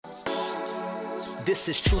This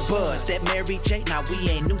is True Buzz, that Mary J. Now we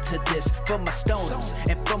ain't new to this. For my stoners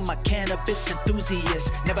and for my cannabis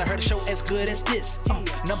enthusiasts, never heard a show as good as this.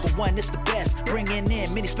 Number one, it's the best. Bringing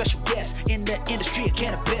in many special guests in the industry of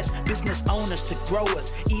cannabis. Business owners to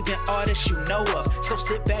growers, even artists you know of. So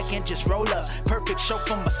sit back and just roll up. Perfect show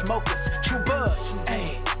for my smokers. True Buzz,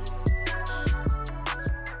 hey.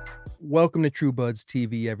 Welcome to True Buds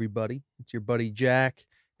TV, everybody. It's your buddy Jack,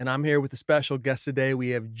 and I'm here with a special guest today. We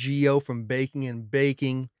have Gio from Baking and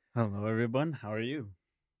Baking. Hello, everyone. How are you?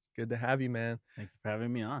 Good to have you, man. Thank you for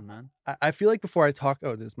having me on, man. I feel like before I talk,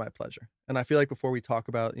 it is my pleasure. And I feel like before we talk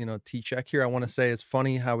about, T-Check here, I want to say it's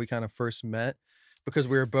funny how we kind of first met because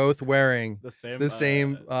we were both wearing the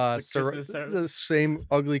same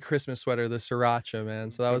ugly Christmas sweater, the Sriracha, man.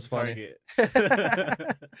 So that was funny.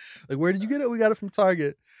 Like, where did you get it? We got it from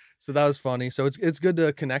Target. So that was funny. So it's good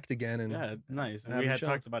to connect again. And yeah, nice. We had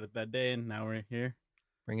talked about it that day, and now we're here.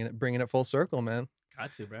 Bringing it full circle, man.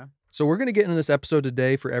 Got to, bro. So we're gonna get into this episode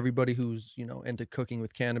today for everybody who's into cooking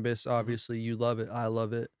with cannabis. Obviously, you love it, I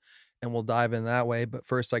love it, and we'll dive in that way. But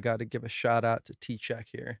first, I got to give a shout out to T-Check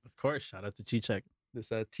here. Of course, shout out to T-Check.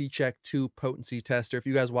 This T-Check 2 potency tester. If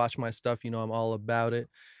you guys watch my stuff, I'm all about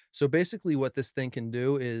it. So basically, what this thing can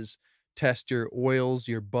do is test your oils,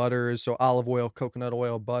 your butters, so olive oil, coconut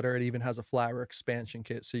oil, butter. It even has a flour expansion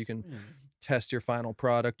kit, so you can test your final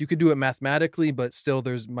product. You could do it mathematically, but still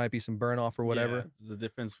might be some burn off or whatever. Yeah, there's a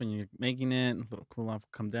difference when you're making it. A little cool off will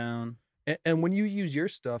come down. And when you use your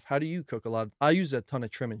stuff, how do you cook a lot? I use a ton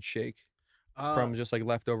of trim and shake from just like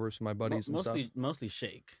leftovers from my buddies and stuff. Mostly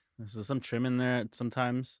shake. There's some trim in there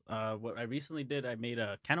sometimes. What I recently did, I made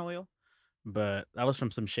a can oil, but that was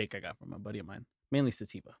from some shake I got from a buddy of mine, mainly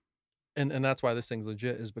sativa. And that's why this thing's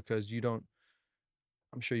legit, is because you don't,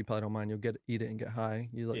 I'm sure you probably don't mind. You'll eat it and get high.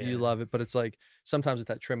 You love it, but it's like sometimes with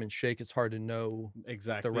that trim and shake, it's hard to know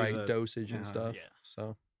exactly the right dosage and stuff. Yeah.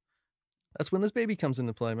 So that's when this baby comes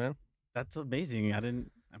into play, man. That's amazing.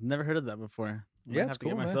 I've never heard of that before. Yeah, it's it's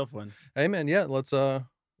cool, cool, get myself one. Hey, man. Yeah, let's we'll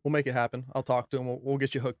make it happen. I'll talk to him. We'll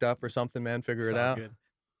get you hooked up or something, man. Figure it out. Good.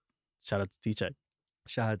 Shout out to T-Check.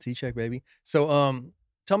 Shout out to T-Check, baby. So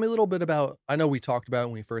tell me a little bit about, I know we talked about it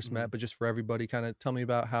when we first met, but just for everybody, kind of tell me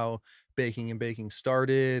about how Baking and Baking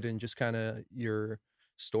started and just kind of your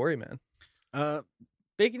story, man.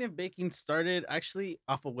 Baking and Baking started actually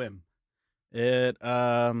off a whim. It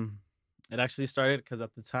actually started because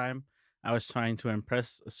at the time I was trying to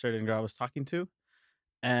impress a certain girl I was talking to,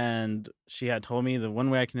 and she had told me the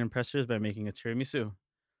one way I can impress her is by making a tiramisu.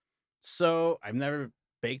 So I've never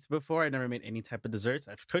baked before. I never made any type of desserts.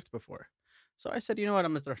 I've cooked before. So I said, you know what?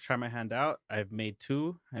 I'm going to try my hand out. I've made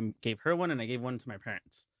 2. I gave her one and I gave one to my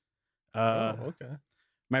parents. Okay.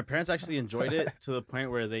 My parents actually enjoyed it to the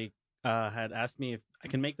point where they had asked me if I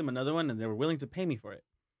can make them another one, and they were willing to pay me for it.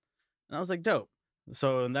 And I was like, dope.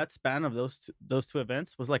 So in that span of those two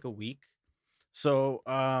events was like a week. So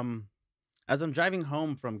as I'm driving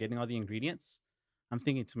home from getting all the ingredients, I'm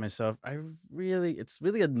thinking to myself, it's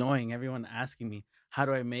really annoying everyone asking me, how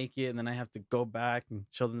do I make it? And then I have to go back and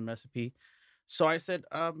show them the recipe. So I said,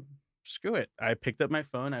 screw it. I picked up my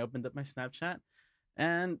phone, I opened up my Snapchat,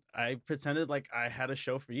 and I pretended like I had a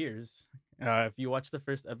show for years. If you watch the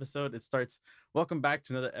first episode, it starts, welcome back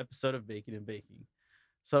to another episode of Baking and Baking.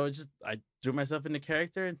 So I threw myself into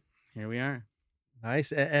character, and here we are.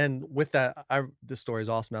 Nice. And with that, this story is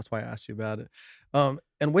awesome. That's why I asked you about it.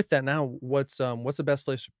 And with that now, what's the best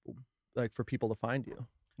place like for people to find you?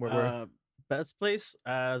 Where best place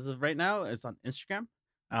as of right now is on Instagram,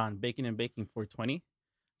 on Baking and Baking 420.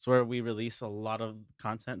 It's where we release a lot of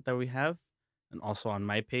content that we have, and also on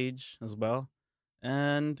my page as well,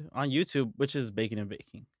 and on YouTube, which is Baking and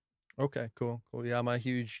Baking. Okay, cool. Yeah, I'm a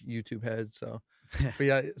huge YouTube head, so but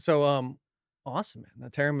yeah, so awesome, man.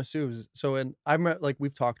 That tiramisu so, and I'm like,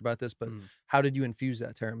 we've talked about this, but how did you infuse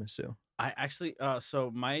that tiramisu? I actually so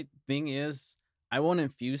my thing is I won't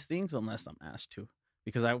infuse things unless I'm asked to,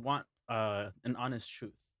 because I want an honest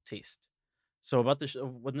truth taste. So about the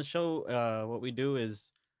show, what we do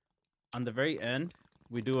is on the very end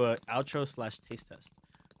we do a outro / taste test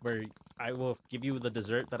where I will give you the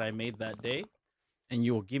dessert that I made that day, and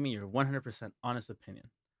you will give me your 100% honest opinion.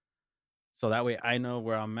 So that way I know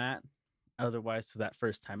where I'm at, otherwise to that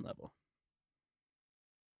first time level.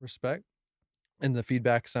 Respect. And the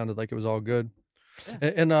feedback sounded like it was all good.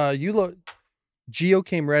 Yeah. And Gio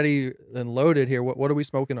came ready and loaded here. What are we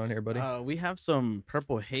smoking on here, buddy? We have some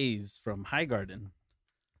Purple Haze from High Garden.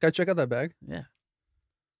 Gotta check out that bag. Yeah.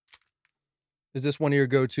 Is this one of your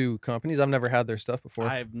go-to companies? I've never had their stuff before.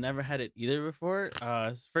 I've never had it either before.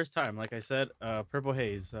 It's the first time. Like I said, Purple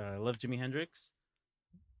Haze. I love Jimi Hendrix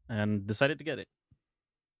and decided to get it.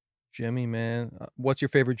 Jimmy, man. What's your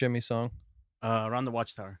favorite Jimmy song? Around the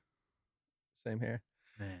Watchtower. Same here.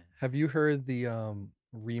 Man. Have you heard the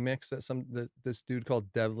remix that this dude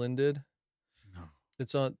called Devlin did? No.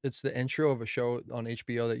 It's the intro of a show on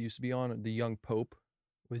HBO that used to be on, The Young Pope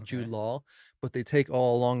with Jude Okay. Law, but they take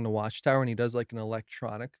All Along the Watchtower and he does like an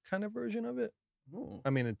electronic kind of version of it. Ooh. I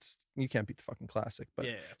mean, you can't beat the fucking classic, but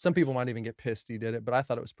Yeah. some people might even get pissed he did it, but I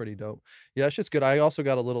thought it was pretty dope. Yeah, it's just good. I also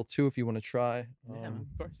got a little too if you want to try. Yeah, man,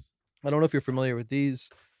 of course. I don't know if you're familiar with these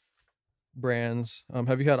brands.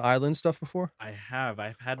 Have you had Island stuff before? I have.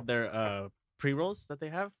 I've had their pre-rolls that they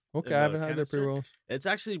have. Okay, in I the haven't had their canister. pre-rolls. It's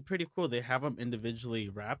actually pretty cool. They have them individually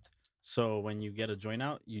wrapped. So when you get a joint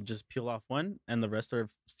out, you just peel off one and the rest are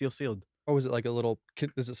steel sealed. Oh, is it like a little kit?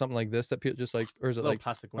 Is it something like this that just like, or is it Little like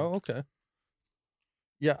plastic one. Oh, okay.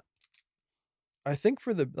 Yeah. I think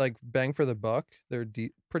for the like bang for the buck, they're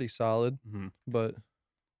pretty solid, Mhm. but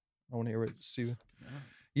I want to hear see. Yeah.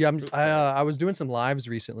 Yeah, Fruit I was doing some lives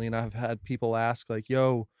recently and I've had people ask like,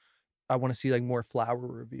 "Yo, I want to see like more flower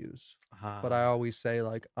reviews." But I always say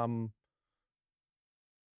like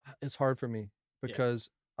it's hard for me because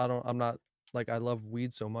I'm not like I love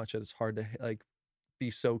weed so much that it's hard to like be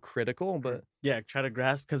so critical, but yeah, try to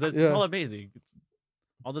grasp because it's Yeah. all amazing. It's,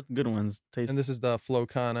 all the good ones taste. and this is the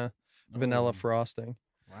Flocana vanilla Oh, frosting.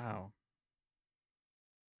 Wow.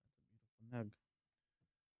 Nug.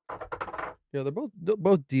 Yeah, they're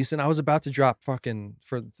both decent. I was about to drop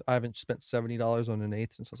I haven't spent $70 on an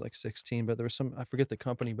eighth since I was like 16, but there was I forget the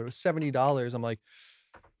company, but it was $70. I'm like,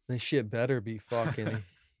 this shit better be fucking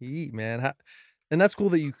heat, man. And that's cool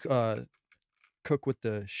that you cook with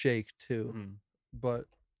the shake too, Mhm. but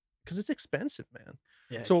because it's expensive, man.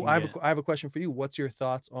 Yeah. So it I can have I have a question for you. What's your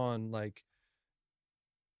thoughts on like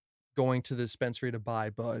going to the dispensary to buy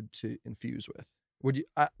bud to infuse with? Would you?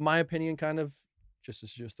 My opinion, kind of, just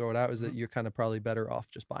throw it out, is that Mhm. you're kind of probably better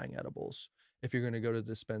off just buying edibles if you're going to go to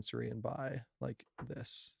the dispensary and buy like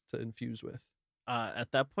this to infuse with.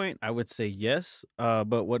 At that point, I would say yes.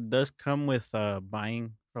 But what does come with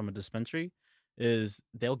buying from a dispensary is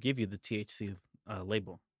they'll give you the THC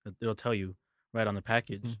label. It'll tell you right on the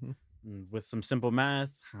package. Mhm. With some simple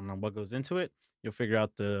math, I don't know what goes into it. You'll figure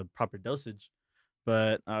out the proper dosage.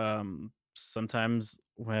 But sometimes,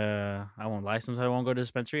 where I won't lie, sometimes I won't go to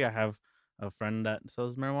dispensary. I have a friend that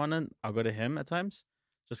sells marijuana. I'll go to him at times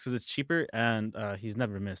just because it's cheaper, and he's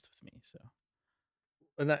never missed with me. So.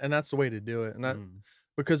 And that's the way to do it. And that Mhm.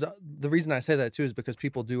 because the reason I say that too is because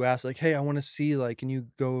people do ask like, "Hey, I want to see like, can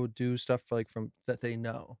you go do stuff like from that they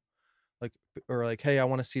know?" Like or like, "Hey, I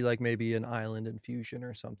want to see like maybe an island infusion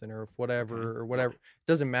or something or Okay. whatever or whatever."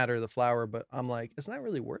 Doesn't matter the flower, but I'm like, it's not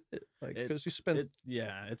really worth it. Like because you spend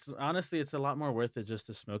It's honestly it's a lot more worth it just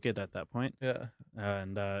to smoke it at that point. yeah.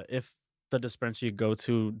 And if the dispensary you go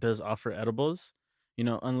to does offer edibles,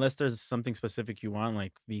 unless there's something specific you want,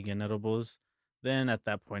 like vegan edibles, then at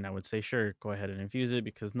that point I would say sure, go ahead and infuse it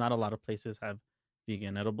because not a lot of places have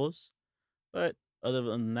vegan edibles. But other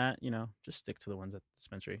than that, just stick to the ones at the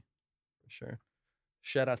dispensary. For sure.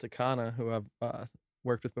 Shout out to Kana, who I've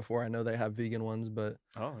worked with before. I know they have vegan ones, but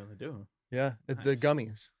Oh, they do. yeah, the Nice.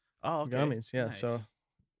 gummies. Oh, okay. Gummies, yeah. So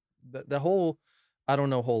Nice. the whole, I don't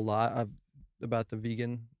know a whole lot about the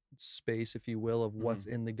vegan space, if you will, of what's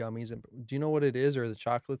in the gummies. And do you know what it is, or the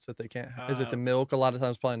chocolates that they can't? Is it the milk? A lot of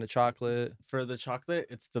times, probably in the chocolate. For the chocolate,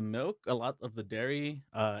 it's the milk, a lot of the dairy,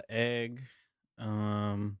 egg,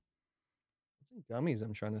 um, What's in gummies?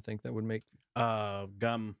 I'm trying to think that would make.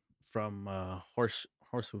 gum from horse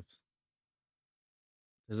hooves.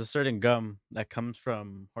 There's a certain gum that comes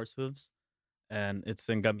from horse hooves, and it's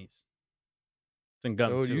in gummies. It's in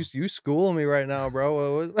gum Oh, too. you schooling me right now,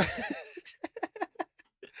 bro.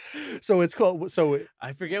 So it's called.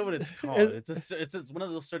 I forget what it's called. It's one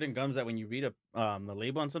of those certain gums that when you read the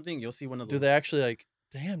label on something, you'll see one of those. Do they actually like?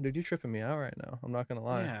 Damn, dude, you're tripping me out right now. I'm not gonna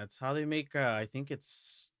lie. Yeah, it's how they make. I think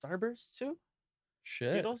it's Starburst too.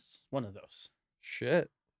 Shit. Skittles, one of those. Shit.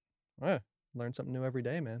 Learn something new every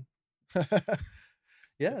day, man.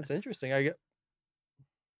 Yeah, it's interesting. I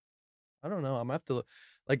don't know. I'm gonna have to look.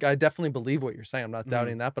 Like, I definitely believe what you're saying. I'm not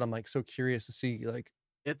doubting that, but I'm like so curious to see like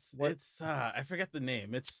what. It's I forget the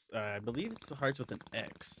name. It's I believe it starts with an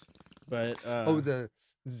X, but The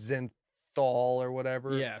Zenthal or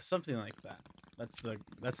whatever. yeah, something like that. That's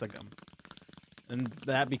the gum, and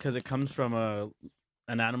that because it comes from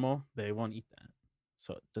an animal, they won't eat that,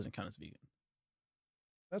 so it doesn't count as vegan.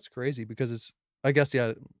 That's crazy because it's. I guess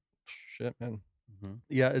yeah. Shit, man. Mm-hmm.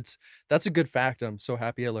 Yeah, that's a good fact. I'm so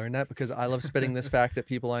happy I learned that because I love spitting this fact at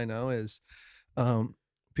people I know is,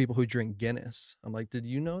 people who drink Guinness. I'm like, did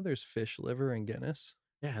you know there's fish liver in Guinness?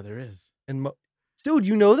 Yeah, there is. And dude,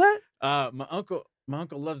 you know that? My My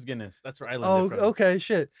uncle loves Guinness. That's where I learned Oh, it from. okay,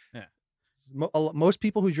 shit. Yeah. Most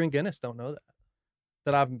people who drink Guinness don't know that.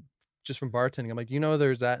 That I've just from bartending. I'm like, you know,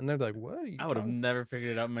 there's that, and they're like, what? Are you I would have talking-" never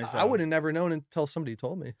figured it out myself. I would have never known until somebody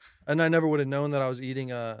told me, and I never would have known that I was eating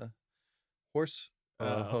horse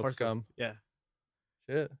hoof horse gum. Yeah.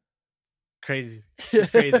 Shit. Crazy. It's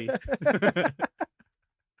crazy.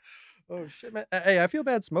 Oh shit, man. Hey, I feel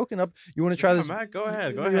bad smoking up. You want to try this? Matt, go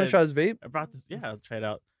ahead. Go You want ahead. to try this vape? I brought this. Yeah, I'll try it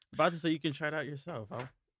out. I brought this so you can try it out yourself.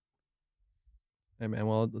 Hey man,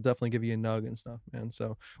 well, I'll definitely give you a nug and stuff, man.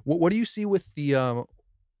 So, what do you see with the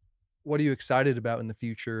what are you excited about in the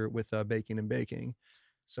future with baking and baking?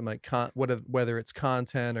 Some like whether it's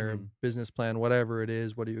content or business plan, whatever it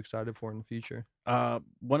is, what are you excited for in the future?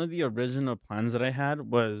 One of the original plans that I had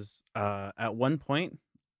was at one point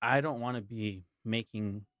I don't want to be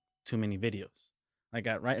making too many videos. Like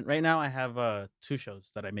right now I have 2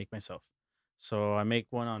 shows that I make myself. So I make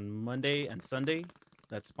one on Monday and Sunday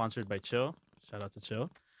that's sponsored by Chill. Shout out to Chill.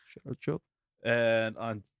 Shout out Chill. And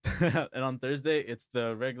on and on Thursday it's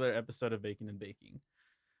the regular episode of Baking and Baking.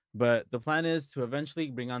 But the plan is to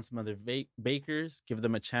eventually bring on some other bakers, give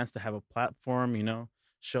them a chance to have a platform, you know,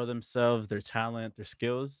 show themselves, their talent, their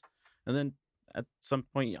skills. And then at some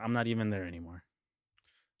point, I'm not even there anymore.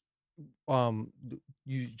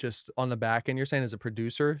 You just on the back end, you're saying as a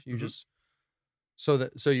producer, you Mhm. just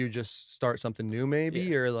so you just start something new maybe,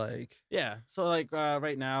 Yeah. or like Yeah. So like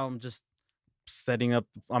right now, I'm just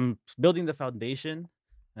I'm building the foundation.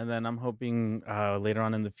 And then I'm hoping later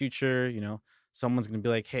on in the future, you know, someone's going to be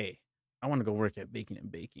like, hey, I want to go work at Baking and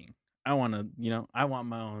Baking. I want to, you know, I want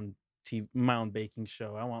my own my own baking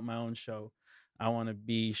show. I want my own show. I want to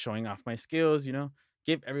be showing off my skills, you know,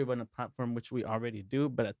 give everyone a platform, which we already do.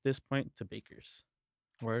 But at this point, to bakers.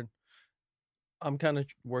 word. I'm kind of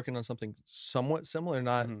working on something somewhat similar,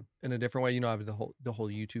 not Mhm. in a different way. You know, I have the whole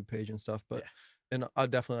YouTube page and stuff, but Yeah. and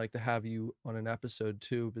I'd definitely like to have you on an episode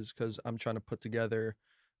too, because I'm trying to put together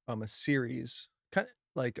a series kind of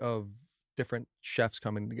like of different chefs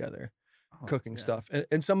coming together, Oh, cooking yeah. stuff,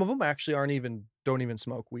 and some of them actually don't even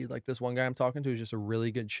smoke weed. Like this one guy I'm talking to is just a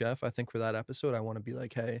really good chef. I think for that episode, I want to be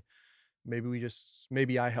like, hey,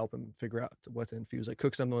 maybe I help him figure out what to infuse, like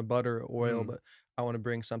cook something with butter or oil, Mhm. but I want to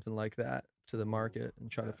bring something like that to the market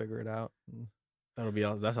and try to Yeah. figure it out. That'll be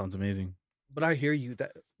awesome. That sounds amazing. But I hear you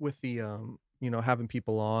that with the you know, having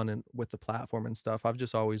people on and with the platform and stuff, I've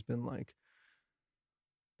just always been like,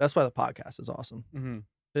 that's why the podcast is awesome. Mm-hmm.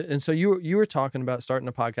 And so you were talking about starting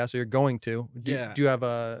a podcast, or you're going to. Yeah. Do you have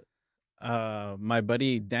a My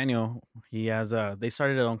buddy Daniel, he has they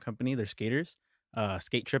started their own company. They're skaters.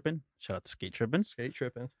 Skate Trippin'. Shout out to Skate Trippin'. skate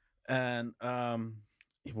tripping? And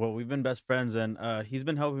well, we've been best friends, and he's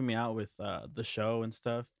been helping me out with the show and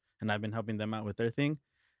stuff, and I've been helping them out with their thing.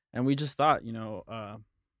 And we just thought, you know,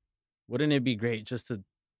 wouldn't it be great just to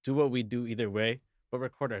do what we do either way, but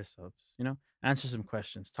record ourselves, you know, answer some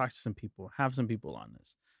questions, talk to some people, have some people on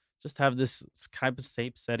this, just have this type of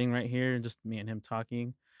safe setting right here, just me and him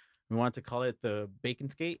talking. We wanted to call it the Bacon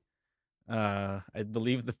Skate. I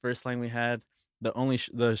believe the first line we had,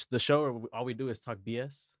 the show where all we do is talk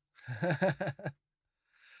BS.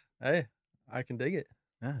 Hey, I can dig it.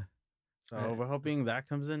 Yeah. So Hey. we're hoping that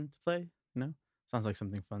comes into play. You know, sounds like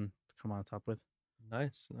something fun to come on top with.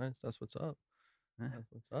 Nice. That's what's up. Yeah.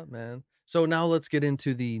 That's what's up, man. So now let's get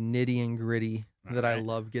into the nitty and gritty that I Alright.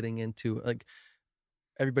 love getting into. Like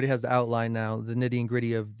everybody has the outline now, the nitty and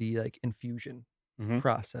gritty of the like infusion Mhm.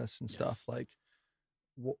 process and stuff. Yes. Like,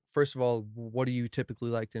 first of all, what do you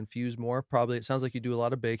typically like to infuse more? Probably, it sounds like you do a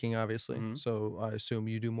lot of baking, obviously. Mhm. So I assume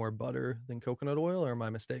you do more butter than coconut oil, or am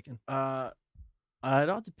I mistaken? It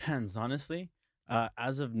all depends, honestly.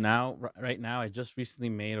 As of now, right now, I just recently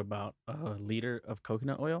made about a liter of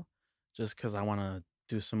coconut oil, just because I want to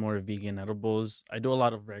do some more vegan edibles. I do a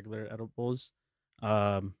lot of regular edibles.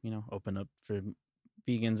 You know, open up for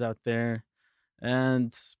vegans out there,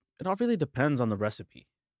 and it all really depends on the recipe.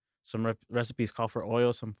 Some recipes call for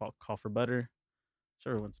oil, some call for butter.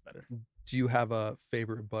 Whichever one's better. Do you have a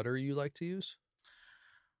favorite butter you like to use?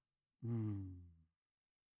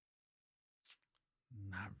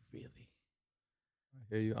 Not really. I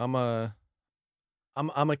hear you. I'm a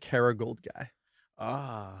Kerrygold guy.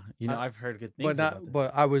 You know, I- I've heard good but things not about that.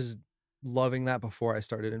 but I was loving that before I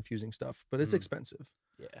started infusing stuff, but it's Mhm. expensive.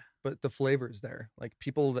 Yeah. But the flavor is there. Like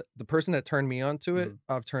the person that turned me onto it, Mhm.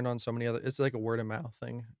 I've turned on so many other. It's like a word of mouth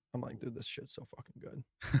thing. I'm like, dude, this shit's so fucking good.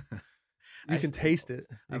 You can taste it.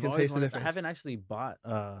 You I've can always taste the wanted. I difference. haven't actually bought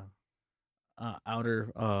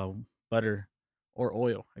outer butter or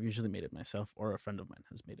oil. I've usually made it myself, or a friend of mine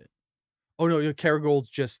has made it. Oh no, your Kerrygold's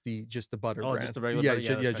just the butter Oh, brand. just the regular yeah, butter? Yeah,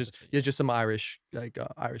 that's right, that's right, just some Irish like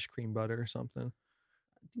Irish cream butter or something.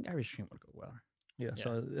 I think Irish cream would go well. Yeah, Yeah.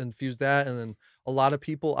 so infuse that, and then a lot of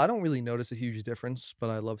people, I don't really notice a huge difference, but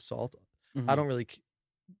I love salt. I Mm-hmm. don't really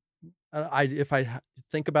I if I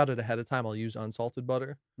think about it ahead of time, I'll use unsalted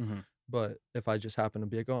butter. Mm-hmm. But if I just happen to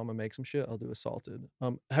be like, oh, I'm gonna make some shit, I'll do a salted.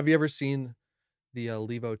 Have you ever seen the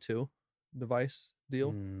Levo 2 device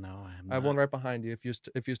deal? No, I am I have not. one right behind you. If you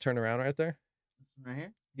just turn around right there. This one right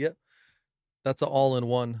here. Yep, that's an all in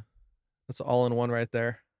one. That's an all in one right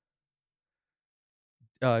there.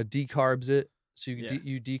 Decarbs it, so Yeah.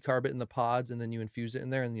 you decarb it in the pods, and then you infuse it in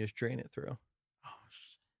there, and you just drain it through. Oh,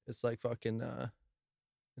 It's like fucking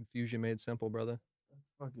infusion made simple, brother. that's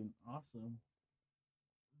fucking awesome.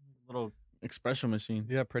 Little espresso machine.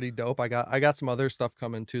 Yeah, pretty dope. I got some other stuff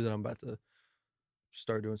coming too that I'm about to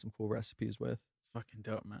start doing some cool recipes with. It's fucking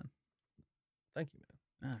dope, man. Thank you,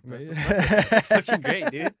 man. Yeah, best of luck with that. That's fucking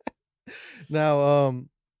great, dude. Now,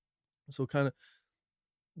 so kind of,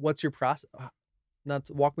 what's your process? Not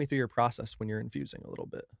to walk me through your process when you're infusing a little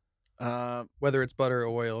bit. Whether it's butter or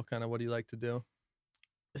oil, kind of what do you like to do?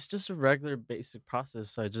 It's just a regular basic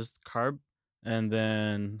process. I just carb and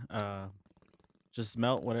then just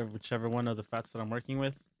melt whichever one of the fats that I'm working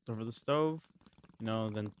with over the stove.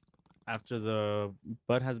 Then after the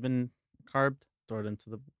bud has been carbed, throw it into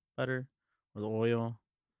the butter or the oil,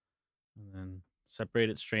 and then separate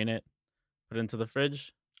it, strain it, put it into the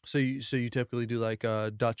fridge. So you typically do like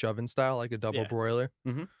a Dutch oven style, like a double Yeah. broiler.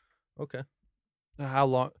 Mhm. Okay. How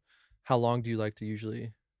long do you like to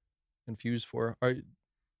usually infuse for?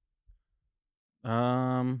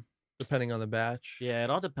 Depending on the batch. Yeah, it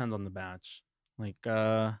all depends on the batch. Like,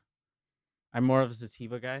 I'm more of a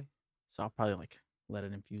sativa guy, so I'll probably like let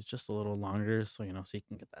it infuse just a little longer, so so you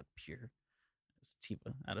can get that pure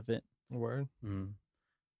sativa out of it. Word. Mm.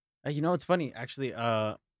 It's funny actually.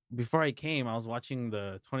 Before I came, I was watching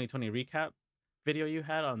the 2020 recap video you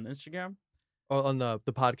had on Instagram. Oh, on the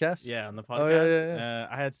podcast. Yeah, on the podcast. Oh, yeah.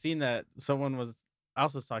 I had seen that someone was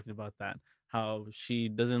also talking about that. How she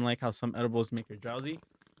doesn't like how some edibles make her drowsy.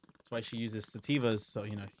 That's why she uses sativas, so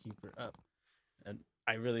keep her up. And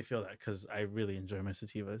I really feel that because I really enjoy my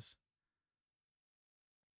sativas.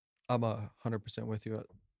 I'm 100% with you.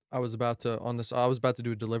 I was about to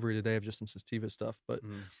do a delivery today of just some sativa stuff, but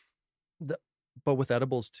Mm. but with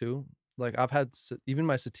edibles too. Like I've had even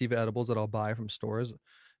my sativa edibles that I'll buy from stores.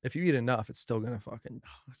 If you eat enough, it's still gonna fucking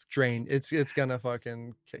drain. It's gonna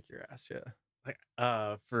fucking kick your ass. Yeah. Like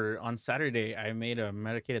for on Saturday I made a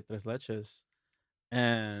medicated tres leches,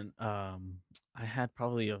 and I had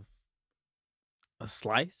probably a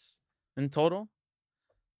slice in total.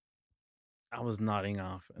 I was nodding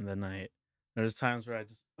off in the night. There's times where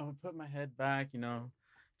I would put my head back,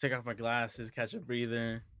 take off my glasses, catch a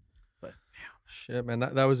breather. But Shit, man,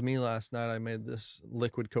 that was me last night. I made this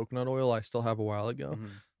liquid coconut oil I still have a while ago. mhm.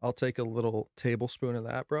 I'll take a little tablespoon of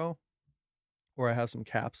that, bro, or I have some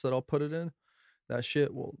caps that I'll put it in. That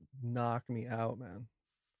shit will knock me out, man.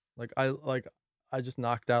 I just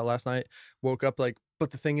knocked out last night. Woke up but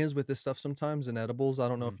the thing is with this stuff sometimes in edibles, I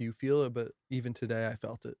don't know Mhm. if you feel it, but even today I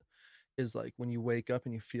felt it. Is like when you wake up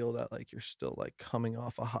and you feel that like you're still like coming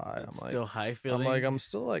off a high. It's still high feeling. I'm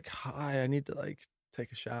still like high. I need to like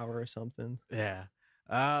take a shower or something. Yeah.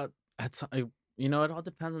 It all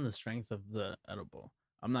depends on the strength of the edible.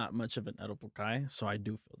 I'm not much of an edible guy, so I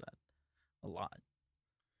do feel that a lot.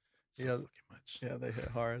 So Yeah. fucking much. Yeah, they hit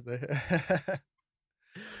hard. They hit.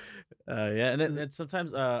 Yeah, and it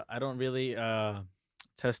sometimes I don't really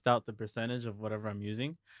test out the percentage of whatever I'm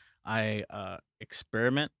using. I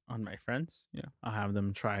experiment on my friends. I'll have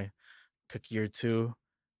them try a cookie or two,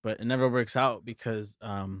 but it never works out because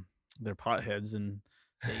they're potheads and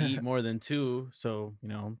they eat more than two. So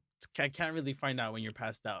I can't really find out when you're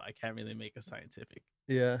passed out. I can't really make a scientific.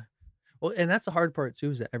 Yeah. Well, and that's the hard part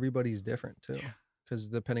too, is that everybody's different too. Yeah. Because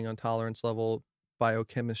depending on tolerance level,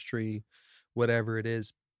 biochemistry, whatever it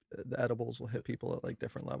is, the edibles will hit people at like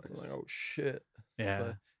different levels. Like, oh shit. Yeah.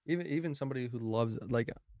 But even somebody who loves it, like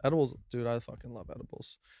edibles, dude, I fucking love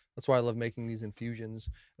edibles. That's why I love making these infusions.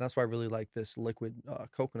 And that's why I really like this liquid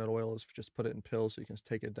coconut oil, is just put it in pills so you can just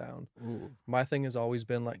take it down. Ooh. My thing has always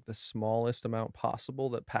been like the smallest amount possible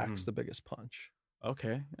that packs Mhm. the biggest punch.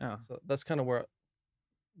 Okay. Yeah. So that's kind of what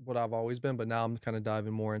I've always been, but now I'm kind of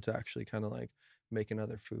diving more into actually kind of like making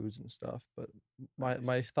other foods and stuff. But my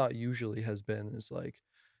Nice. thought usually has been is like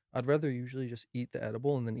I'd rather usually just eat the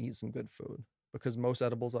edible and then eat some good food, because most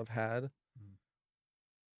edibles I've had Mhm.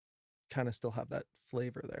 kind of still have that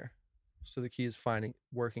flavor there. So the key is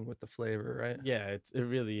working with the flavor, right? Yeah, it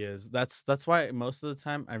really is. That's why most of the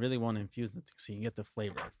time I really want to infuse it so you can get the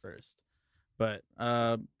flavor at first. But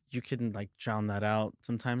you can like drown that out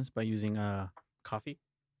sometimes by using coffee.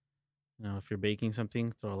 If you're baking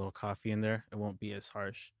something, throw a little coffee in there. It won't be as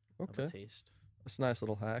harsh of Okay. a taste. That's a nice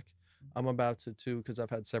little hack. I'm about to too, because I've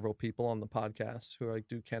had several people on the podcast who like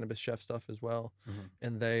do cannabis chef stuff as well,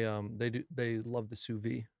 and they love the sous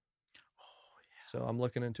vide. Oh So I'm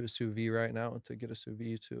looking into a sous vide right now to get a sous vide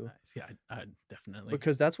yeah, too, nice. Yeah, I definitely.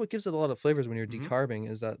 because that's what gives it a lot of flavors when you're Mhm. decarbing,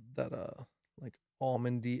 is that like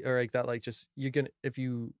almondy, or like that, like just you're gonna, if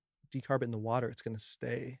you decarb it in the water, it's gonna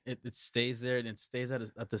stay. It stays there and it stays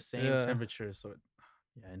at the same Yeah. temperature. So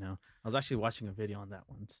yeah, I know. I was actually watching a video on that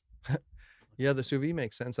once. Yeah, So the sous vide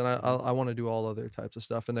makes sense, and I want to do all other types of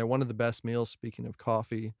stuff. And they're one of the best meals. Speaking of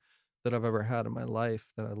coffee, that I've ever had in my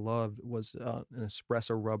life that I loved was an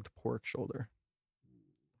espresso rubbed pork shoulder,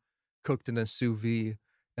 cooked in a sous vide,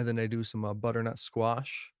 and then they do some butternut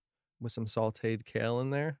squash with some sautéed kale in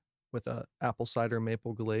there with a apple cider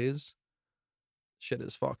maple glaze. Shit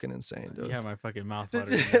is fucking insane, dude. You have my fucking mouth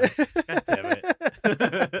watering now. God damn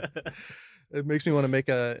it. It makes me want to make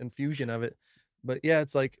a infusion of it. But yeah,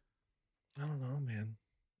 it's like, I don't know, man.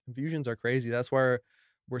 Infusions are crazy. That's why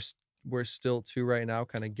we're still too right now,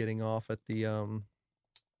 kind of getting off at the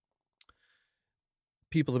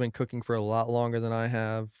people have been cooking for a lot longer than I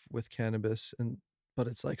have with cannabis, but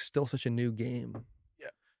it's like still such a new game. Yeah.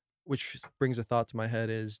 Which brings a thought to my head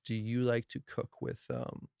is, do you like to cook with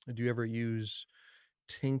do you ever use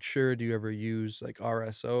tincture? Do you ever use like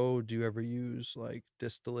RSO? Do you ever use like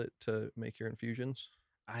distillate to make your infusions?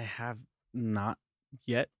 I have not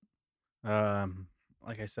yet.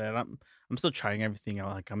 Like I said, I'm still trying everything out.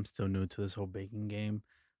 Like I'm still new to this whole baking game.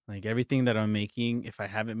 Like everything that I'm making, if I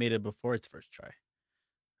haven't made it before, it's first try.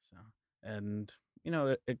 So, and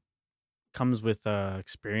it comes with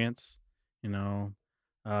experience. You know,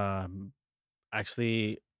 um,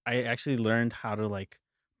 actually, I actually learned how to like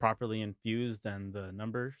properly infuse and the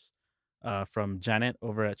numbers from Janet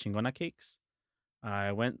over at Chingona Cakes.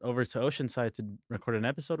 I went over to Oceanside to record an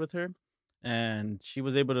episode with her, and she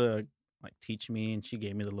was able to like teach me, and she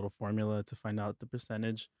gave me the little formula to find out the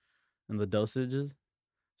percentage and the dosages.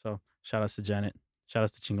 So shout outs to Janet. Shout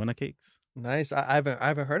outs to Chingona Cakes. Nice. I haven't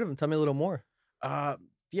heard of them. Tell me a little more. Uh,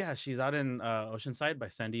 yeah, she's out in Oceanside by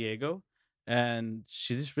San Diego, and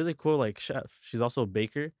she's just really cool like chef. She's also a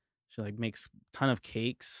baker. She like makes a ton of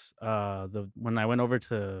cakes. The when I went over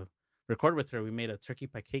to record with her, we made a turkey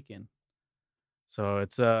pie cake in. So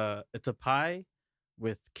it's a pie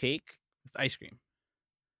with cake with ice cream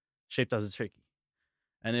shaped as a turkey,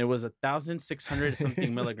 and it was 1,600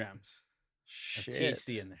 something milligrams of Shit.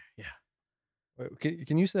 THC in there. Yeah, Wait,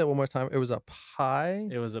 can you say that one more time? It was a pie.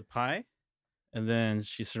 it was a pie, and then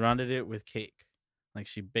she surrounded it with cake. Like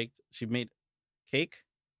she made cake,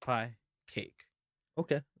 pie, cake.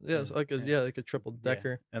 Okay. Yeah, it's like like a triple Yeah.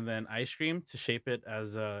 decker. And then ice cream to shape it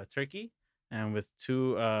as a turkey, and with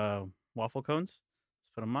two waffle cones. Let's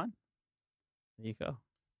put them on. There you go.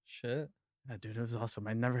 Shit. Yeah, dude, it was awesome.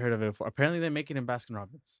 I never heard of it before. Apparently, they make it in Baskin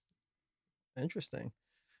Robbins. Interesting.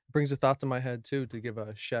 Brings a thought to my head too, to give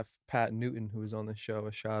a chef Pat Newton, who's on the show,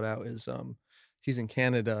 a shout out. Is he's in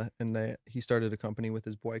Canada, and he started a company with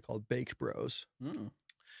his boy called Baked Bros. Mm.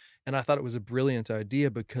 And I thought it was a brilliant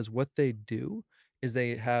idea, because what they do is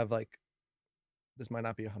they have like, this might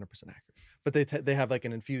not be 100% accurate, but they have like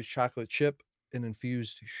an infused chocolate chip, an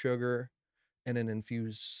infused sugar, and an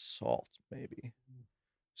infused salt maybe.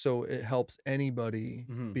 So it helps anybody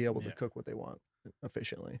Mhm, be able to yeah. cook what they want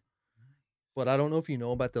efficiently. But I don't know if you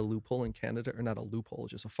know about the loophole in Canada, or not a loophole,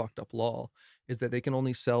 just a fucked up law, is that they can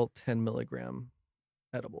only sell 10 milligram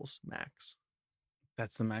edibles max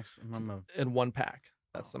That's the maximum of. in one pack.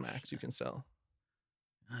 That's the Oh, max you shit. can sell.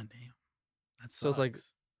 God damn. That So it's like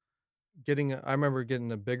sucks. I remember getting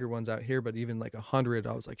the bigger ones out here, but even like 100,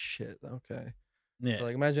 I was like, shit, okay. Yeah. But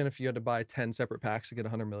like, imagine if you had to buy 10 separate packs to get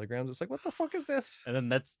 100 milligrams. It's like, what the fuck is this? And then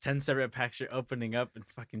that's 10 separate packs you're opening up and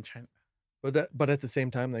fucking trying. But at the same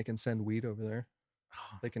time, they can send weed over there.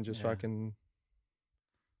 Oh, They can just yeah. fucking,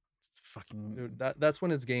 It's fucking. dude, that's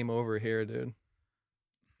when it's game over here, dude.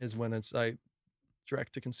 Is when it's like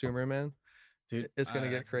direct to consumer, man. Dude, It's gonna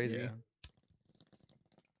get crazy. yeah.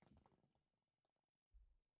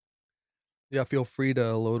 Yeah, feel free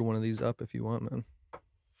to load one of these up if you want, man.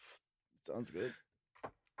 Sounds good.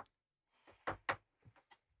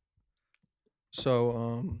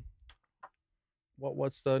 So,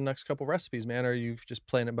 what's the next couple recipes, man? Are you just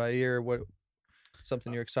playing it by ear? What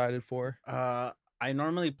something you're excited for? I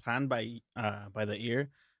normally plan by the ear,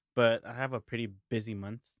 but I have a pretty busy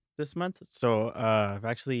month this month, so I've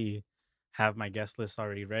actually have my guest list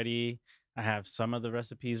already ready. I have some of the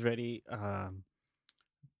recipes ready.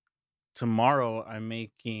 Tomorrow I'm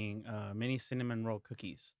making mini cinnamon roll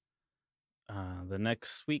cookies. The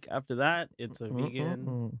next week after that, it's a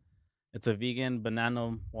vegan It's a vegan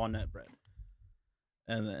banana walnut bread.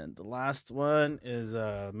 And then the last one is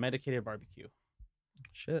medicated barbecue.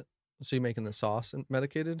 Shit. So you making the sauce and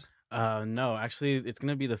medicated? No, actually, it's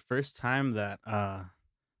gonna be the first time that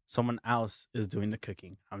someone else is doing the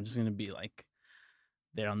cooking. I'm just gonna be like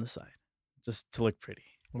there on the side, just to look pretty.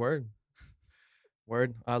 Word.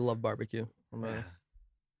 Word. I love barbecue. Yeah.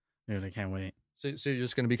 Dude, I can't wait. So you're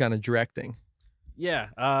just gonna be kind of directing. Yeah.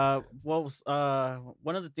 Well,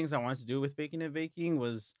 one of the things I wanted to do with Baking and Baking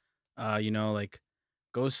was, like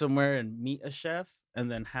go somewhere and meet a chef,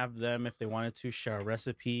 and then have them, if they wanted to, share a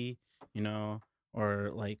recipe,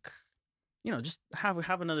 or like, just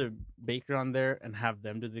have another baker on there and have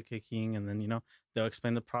them do the cooking, and then they'll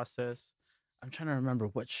explain the process. I'm trying to remember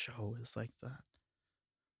what show is like that.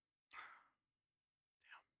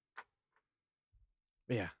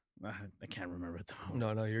 But yeah, I can't remember at the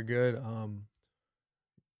moment. No, you're good.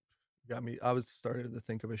 Got me. I was starting to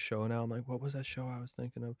think of a show now. I'm like, what was that show I was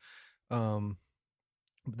thinking of?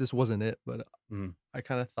 But this wasn't it. But Mhm. I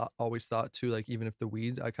kind of always thought too, like even if the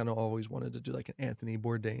weeds, I kind of always wanted to do like an Anthony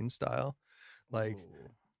Bourdain style. Like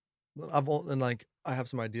Ooh. and like I have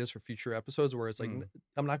some ideas for future episodes where it's like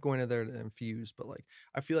I'm not going in there to infuse, but like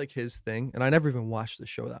I feel like his thing, and I never even watched the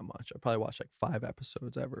show that much. I probably watched like 5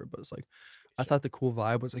 episodes ever, but it's like I thought the cool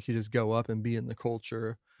vibe was like you just go up and be in the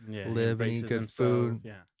culture, Yeah, he live and eat embraces good himself. food,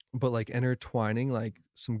 Yeah. but like intertwining like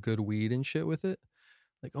some good weed and shit with it.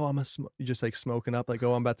 Like, oh, you just like smoking up, like,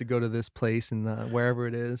 oh, I'm about to go to this place and wherever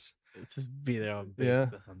it is. It's just be there all big. Yeah.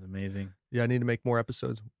 That sounds amazing. Yeah, I need to make more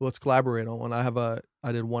episodes. Let's collaborate on one.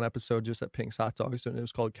 I did one episode just at Pink's Hot Dogs, and it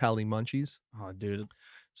was called Cali Munchies. Oh, dude.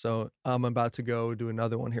 So I'm about to go do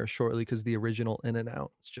another one here shortly because the original In and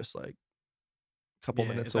Out, it's just like a couple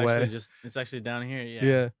minutes away. It's actually down here. Yeah.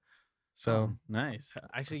 Yeah. So Oh, nice.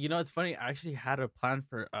 Actually, it's funny. I actually had a plan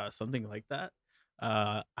for something like that.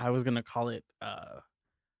 I was gonna call it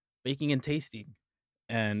baking and tasting,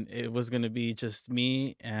 and it was gonna be just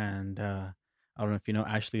me and I don't know if you know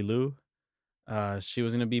Ashley Lou. She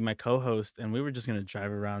was gonna be my co-host, and we were just gonna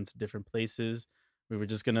drive around to different places. We were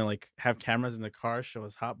just gonna like have cameras in the car, show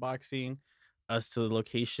us hotboxing, us to the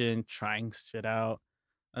location, trying shit out,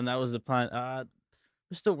 and that was the plan. We're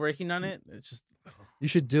still working on it. It's just you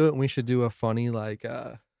should do it, and we should do a funny make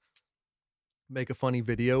a funny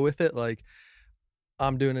video with it. Like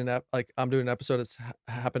I'm doing an episode that's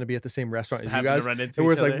happened to be at the same restaurant as you guys. And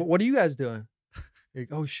where it's like, what are you guys doing? You're like,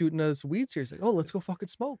 oh, shooting us weeds here. He's like, oh, let's go fucking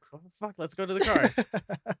smoke. Oh, fuck, let's go to the car.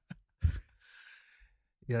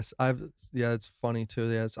 Yes, it's funny too.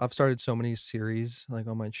 Yes, I've started so many series like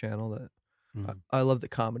on my channel that I love the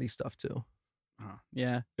comedy stuff too.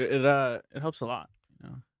 Yeah, it helps a lot.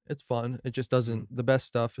 It's fun. It just doesn't. The best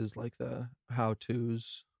stuff is like the how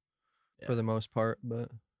tos for the most part. But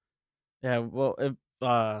yeah, well, if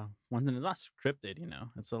one thing is not scripted,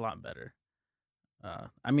 it's a lot better.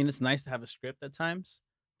 I mean, it's nice to have a script at times,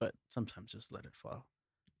 but sometimes just let it flow.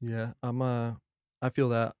 Yeah, I feel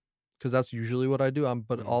that because that's usually what I do.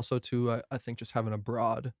 But also too, I think just having a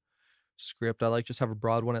broad script, I like just have a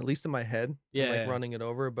broad one at least in my head. Yeah, and, like running it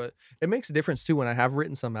over. But it makes a difference too when I have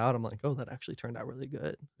written some out. I'm like, oh, that actually turned out really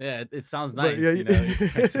good. Yeah, it sounds nice. Yeah,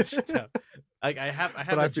 Like I have.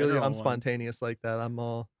 But I feel I'm spontaneous like that. I'm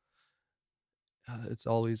all. It's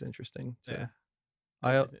always interesting. Yeah,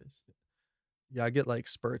 it is. Yeah, I get like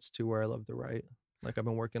spurts too where I love to write. Like I've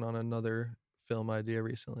been working on another film idea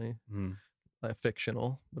recently, like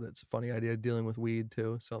fictional, but it's a funny idea dealing with weed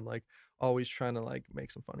too. So I'm like always trying to like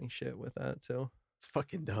make some funny shit with that too. It's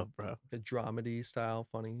fucking dope, bro. Like a dramedy style,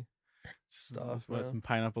 funny stuff. What, some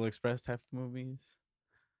Pineapple Express type movies?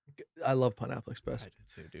 I love Pineapple Express. I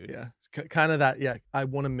do too, dude. Yeah, kind of that. Yeah, I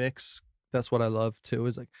want to mix. That's what I love too.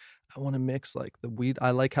 Is like I want to mix like the weed.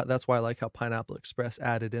 That's why I like how Pineapple Express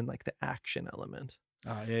added in like the action element.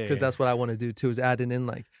 Oh yeah. Because that's what I want to do too. Is adding in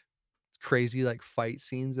like crazy like fight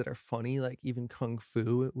scenes that are funny, like even kung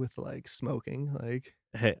fu with like smoking. Like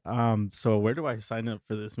hey, so where do I sign up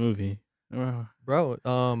for this movie, bro?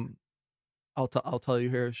 I'll tell you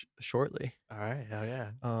here shortly. All right, hell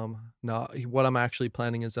yeah. No, what I'm actually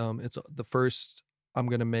planning is it's the first I'm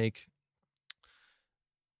gonna make.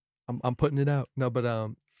 I'm putting it out. No, but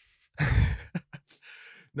no, I'm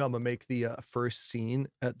gonna make the first scene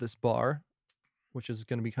at this bar, which is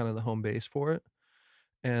gonna be kind of the home base for it,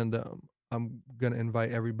 and I'm gonna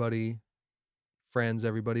invite everybody, friends,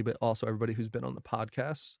 everybody, but also everybody who's been on the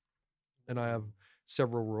podcast, and I have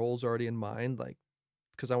several roles already in mind, like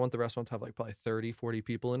because I want the restaurant to have like probably 30, 40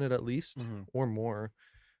 people in it at least or more,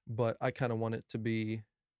 but I kind of want it to be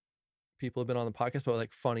people have been on the podcast, but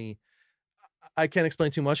like funny. I can't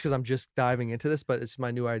explain too much because I'm just diving into this, but it's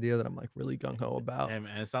my new idea that I'm like really gung ho about. Hey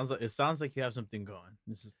man, it sounds like you have something going.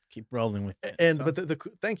 Just keep rolling with it. And but Sounds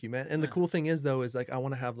thank you, man. And the yeah. cool thing is though is like I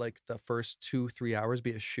want to have like the first 2-3 hours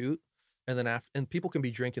be a shoot, and then after and people can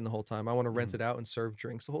be drinking the whole time. I want to rent Mhm. it out and serve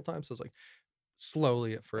drinks the whole time. So it's like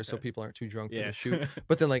slowly at first, so Okay. people aren't too drunk for Yeah. the shoot.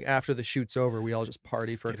 But then like after the shoot's over, we all just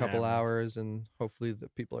party Just for a get couple hammered. hours, and hopefully the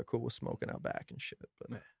people are cool with smoking out back and shit. But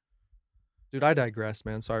Yeah. dude, I digress,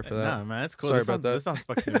 man. Sorry for that. Nah, man, it's cool. Sorry This about sounds that. this sounds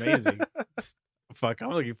fucking amazing. Fuck, I'm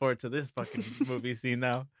looking forward to this fucking movie scene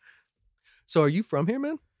now. So are you from here,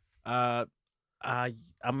 man? Uh,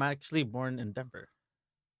 I'm actually born in Denver.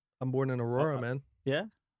 I'm born in Oh, Aurora, man. yeah,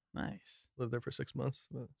 nice. Lived there for 6 months.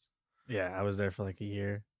 But Yeah, I was there for like a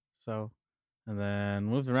year, so, and then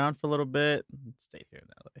moved around for a little bit. And stayed here in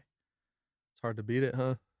it's hard to beat it,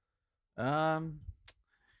 huh? LA.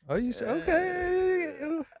 Oh, you say Uh,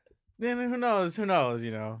 okay. then who knows? Who knows?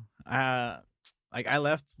 Like I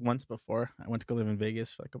left once before. I went to go live in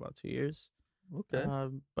Vegas for like about 2 years. Okay.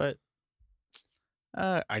 But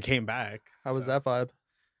I came back. How was so that vibe?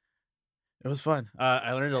 It was fun.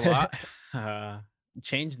 I learned a lot.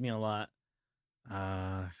 Changed me a lot.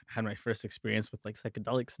 Had my first experience with like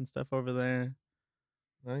psychedelics and stuff over there.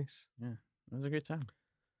 Nice. Yeah, it was a great time.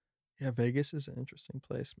 Yeah, Vegas is an interesting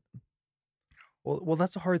place, man. Well,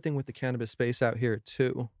 that's a hard thing with the cannabis space out here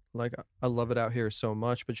too. Like I love it out here so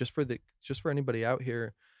much, but just for anybody out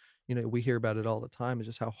here, we hear about it all the time. It's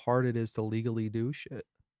just how hard it is to legally do shit,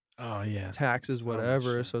 Oh yeah, taxes, so much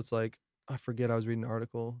whatever. shit. So it's like I forget. I was reading an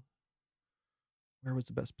article. Where was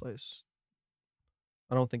the best place?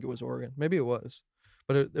 I don't think it was Oregon. Maybe it was,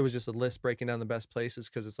 but it was just a list breaking down the best places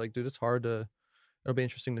because it's like, dude, it's hard to. It'll be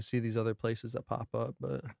interesting to see these other places that pop up,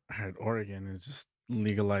 but I heard Oregon is just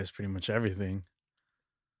legalized pretty much everything.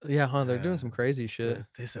 yeah, huh? They're doing Uh, some crazy shit.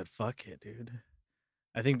 they said fuck it, dude.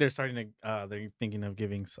 I think they're starting to. They're thinking of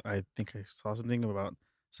giving. I think I saw something about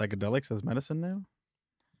psychedelics as medicine now.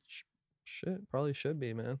 Sh- Shit, probably should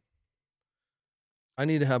be, man. I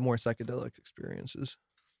need to have more psychedelic experiences.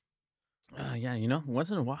 Yeah, once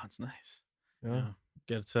in a while, it's nice. Yeah,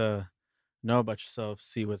 Get to know about yourself,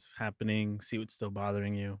 see what's happening, see what's still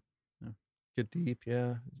bothering you. Yeah. get deep.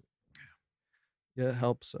 Yeah, yeah, it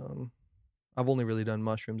helps. I've only really done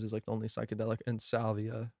mushrooms as like the only psychedelic, and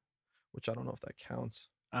salvia, which I don't know if that counts.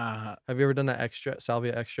 Uh, Have you ever done that extract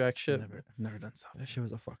salvia extract shit? never done That something. shit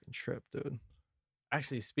was a fucking trip, dude.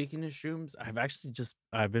 Actually, speaking of shrooms,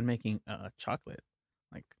 I've been making chocolate,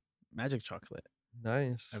 like magic chocolate.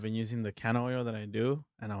 Nice. I've been using the canola oil that I do,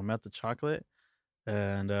 and I'll melt the chocolate.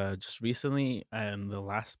 And just recently, and the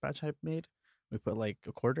last batch I made, we put like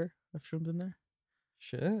a quarter of shrooms in there.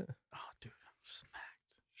 Shit. Oh, dude, I'm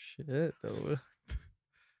smacked. Shit, dude.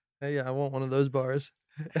 Hey, yeah, I want one of those bars.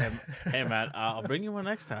 Hey, man, I'll bring you one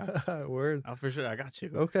next time. Word. I'll for sure. I got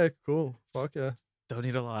you. Okay, cool. Fuck yeah. Don't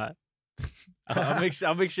need a lot. I'll make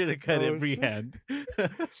sure to cut Oh, it freehand.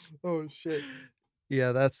 Oh shit.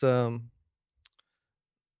 Yeah, that's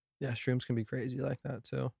yeah, shrooms can be crazy like that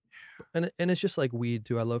too. And it's just like weed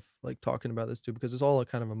too. I love like talking about this too because it's all a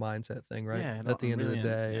kind of a mindset thing, right? Yeah, At the it end of the really is.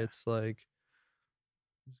 day, Yeah, it's like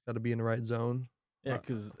you just got to be in the right zone. yeah, Uh,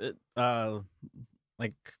 because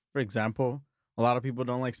like for example, a lot of people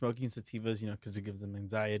don't like smoking sativas, because it gives them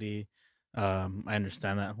anxiety. I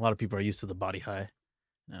understand that a lot of people are used to the body high,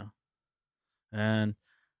 you know, and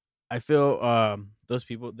I feel those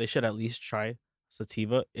people they should at least try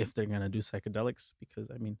sativa if they're gonna do psychedelics because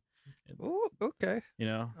I mean, it- oh, okay. you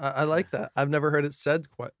know, I like that. I've never heard it said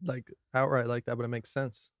quite like outright like that, but it makes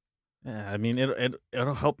sense. yeah, I mean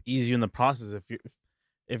it'll help ease you in the process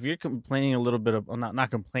if you're complaining a little bit of well,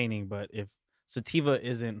 not complaining, but if sativa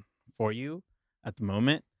isn't for you at the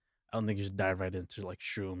moment, I don't think you should dive right into like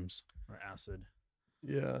shrooms or acid.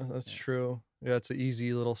 Yeah, that's Yeah, true. Yeah, it's an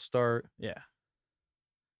easy little start. yeah,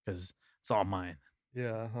 because it's all mine.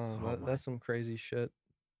 Yeah, It's huh? all mine. That's some crazy shit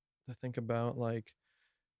to think about. Like,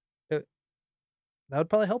 it, that would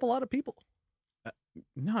probably help a lot of people.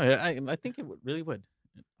 No, I think it really would.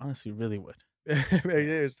 It honestly, really would. Maybe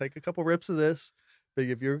just take a couple rips of this. But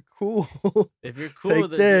if you're cool, If you're cool take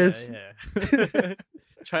with it, this. yeah.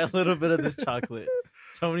 Try a little bit of this chocolate.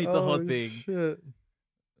 Don't eat the whole Oh, thing. shit.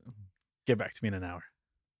 Get back to me in an hour.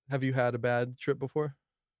 Have you had a bad trip before?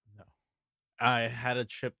 No. I had a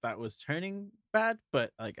trip that was turning bad,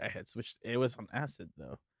 but like I had switched. It was on acid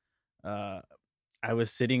though. I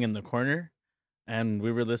was sitting in the corner, and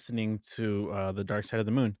we were listening to the Dark Side of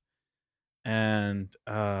the Moon, and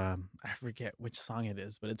I forget which song it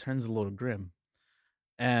is, but it turns a little grim,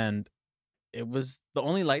 and it was the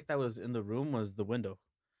only light that was in the room was the window,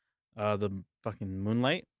 the fucking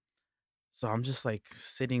moonlight, So I'm just like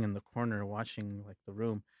sitting in the corner watching like the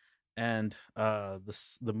room, and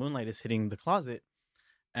the moonlight is hitting the closet,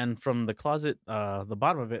 and from the closet, the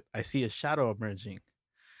bottom of it, I see a shadow emerging,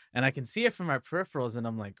 and I can see it from my peripherals, and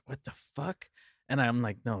I'm like, what the fuck? And I'm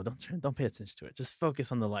like, no, don't pay attention to it. Just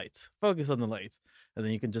focus on the lights. Focus on the lights, and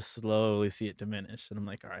then you can just slowly see it diminish. And I'm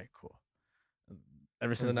like, all right, cool. And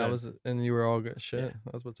ever And since then that then, was, and you were all good. yeah, Shit,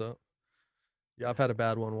 that's what's up. Yeah, I've yeah. had a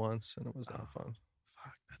bad one once, and it was Oh, not fun.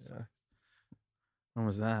 fuck, that's Yeah, when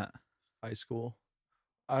was that? high school.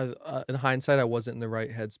 In hindsight, I wasn't in the right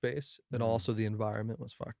headspace, and Mm. also the environment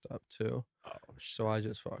was fucked up too. Oh So shit. I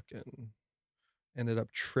just fucking ended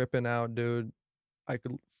up tripping out, dude. I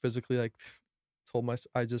could physically like told my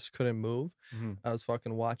I just couldn't move. Mhm. I was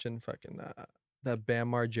fucking watching fucking that Bam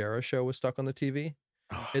Margera show was stuck on the TV.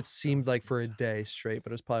 Oh, It that seemed was a like good for a show. day straight,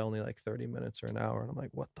 but it was probably only like 30 minutes or an hour. And I'm like,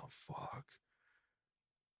 what the fuck?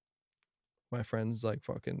 My friend's like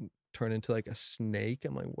fucking turned into like a snake.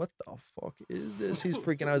 I'm like, what the fuck is this? He's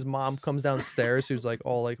freaking out. His mom comes downstairs, who's like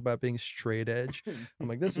all like about being straight edge. I'm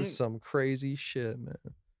like, this is some crazy shit, man.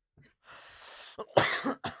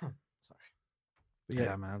 Sorry. But yeah,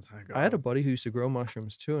 Yeah, man, that's how it I had a goes. buddy who used to grow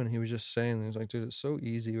mushrooms too, and he was just saying, he was like, dude, it's so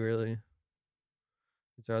easy, really.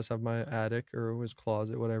 He does have my attic or his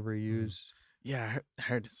closet, whatever he Mhm. used. Yeah, I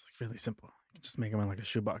heard it's like really simple. You can just make them in like a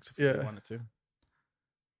shoebox if you really Yeah, wanted to.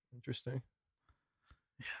 interesting.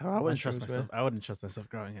 Yeah, I wouldn't trust Mushrooms, man. myself. I wouldn't trust myself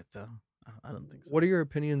growing it though. I don't think so. What are your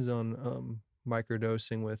opinions on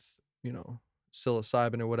microdosing with, you know,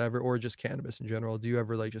 psilocybin or whatever, or just cannabis in general? Do you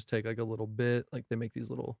ever like just take like a little bit? Like they make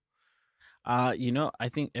these little. I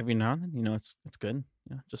think every now and then, it's good.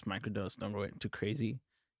 Just microdose. Don't go too crazy.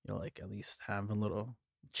 Like at least have a little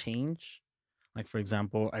change. Like for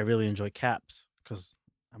example, I really enjoy caps because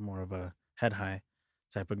I'm more of a head high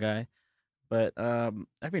type of guy. But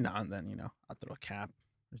every now and then, I'll throw a cap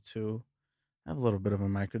or two. Have a little bit of a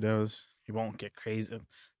microdose. You won't get crazy.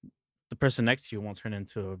 The person next to you won't turn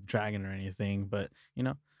into a dragon or anything, but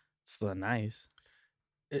it's still nice.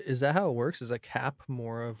 Is that how it works? Is a cap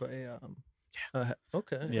more of okay, Yeah,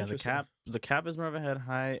 interesting, the cap is more of a head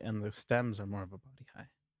high, and the stems are more of a body high.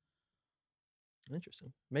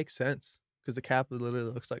 interesting. Makes sense because the cap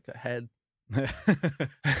literally looks like a head.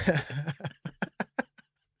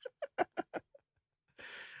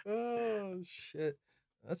 Oh shit.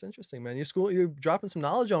 That's interesting, man. You're dropping some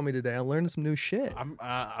knowledge on me today. I'm learning some new shit.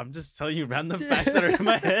 I'm just telling you random facts that are in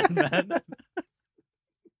my head, man.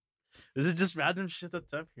 This is just random shit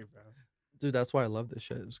that's up here, bro. Dude, that's why I love this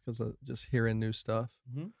shit. Is because of just hearing new stuff.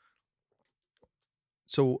 Mm-hmm.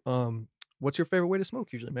 So, what's your favorite way to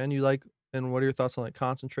smoke usually, man? You like, and what are your thoughts on like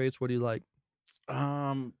concentrates? What do you like?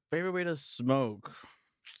 Favorite way to smoke.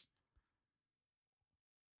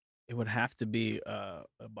 It would have to be a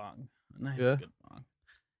bong, a nice Yeah, good bong.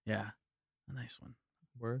 Yeah, a nice one.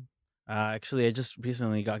 word. Actually, I just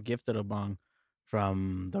recently got gifted a bong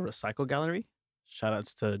from the Recycle Gallery. Shout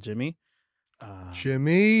outs to Jimmy.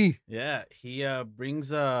 Jimmy. Yeah, he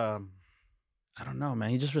brings I don't know, man.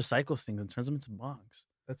 He just recycles things and turns them into bongs.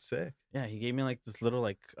 That's sick. Yeah, he gave me like this little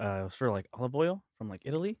like sort of like olive oil from like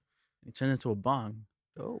Italy. And he turned it into a bong.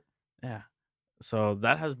 Oh, Yeah. So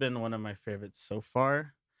that has been one of my favorites so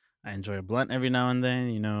far. I enjoy a blunt every now and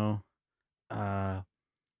then. Uh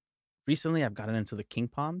Recently I've gotten into the King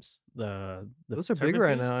Palms, the those are big turban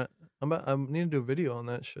right paste. now. I need to do a video on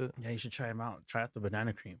that shit. Yeah, you should try them out. Try out the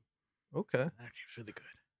banana cream. Okay. Banana cream's really good.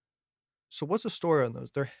 So what's the story on those?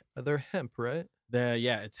 They're hemp, right?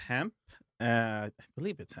 It's hemp. I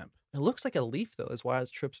believe it's hemp. It looks like a leaf though. That's why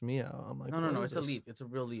it trips me out. I'm like, No, no, what no. is It's a this? leaf. It's a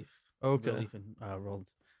real leaf. A real Okay. leaf and rolled.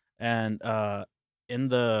 And in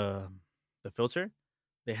the filter,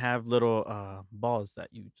 they have little balls that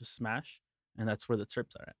you just smash, and that's where the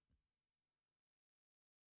terps are at.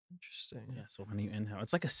 Interesting. Yeah. So when you inhale,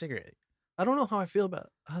 it's like a cigarette. I don't know how I feel about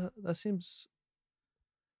that. Seems.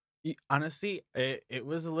 Honestly, it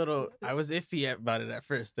was a little. I was iffy about it at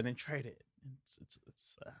first, then I tried it.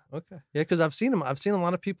 It's Okay. Yeah, because I've seen them. I've seen a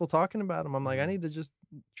lot of people talking about them. I'm like, I Mhm. need to just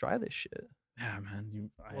try this shit. yeah,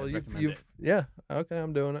 man. I Well, recommend you've yeah. Okay,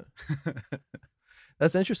 I'm doing it. it.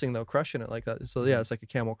 That's interesting though, crushing it like that. So yeah, Mhm. it's like a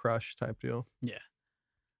Camel Crush type deal.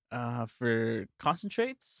 Yeah. For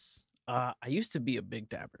concentrates, I used to be a big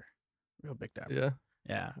dabber, real big dabber. Yeah.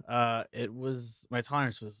 Yeah. It was my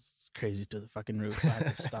tolerance was crazy to the fucking roof, so I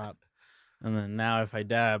had to stop. And then now, if I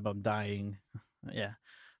dab, I'm dying. Yeah.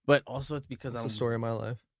 But also, it's because That's the story of my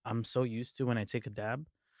life. I'm so used to when I take a dab,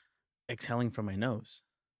 exhaling from my nose.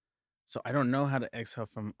 So I don't know how to exhale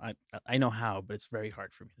from. I know how, but it's very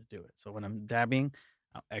hard for me to do it. So when I'm dabbing,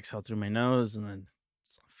 I'll exhale through my nose, and then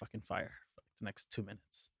it's fucking fire for like the next 2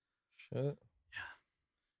 minutes. Shit. Yeah.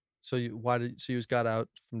 So you just got out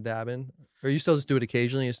from dabbing, or you still just do it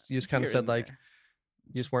occasionally? You just kind of Here said and like there.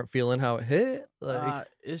 you just weren't feeling how it hit. Like,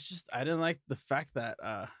 It's just I didn't like the fact that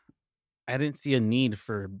I didn't see a need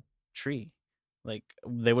for tree. Like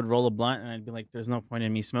they would roll a blunt and I'd be like, "There's no point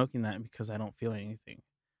in me smoking that because I don't feel anything.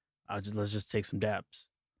 Let's just take some dabs."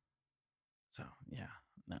 So yeah,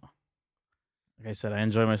 no. Like I said, I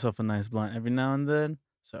enjoy myself a nice blunt every now and then.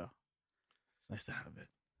 So it's nice to have it.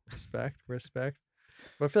 respect.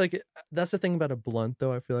 But I feel like that's the thing about a blunt,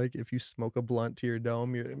 though. I feel like if you smoke a blunt to your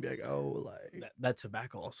dome, you're gonna be like, oh, like That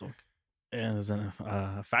tobacco also is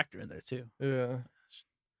a factor in there too. yeah.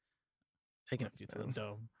 Taking a few to the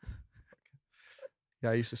dome. Yeah,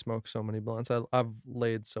 I used to smoke so many blunts. I've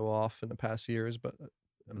laid so off in the past years, but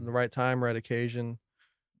in the right time, right occasion,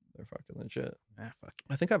 they're fucking legit. Fuck it.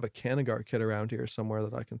 I think I have a Canagar kit around here somewhere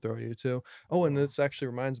that I can throw you to. Oh, and this actually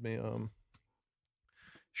reminds me.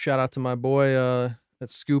 Shout out to my boy at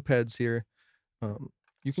Scoop Heads here.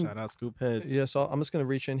 You can Shout out Scoop Heads. yeah. So I'm just gonna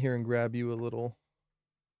reach in here and grab you a little.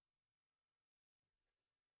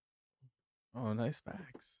 Oh, nice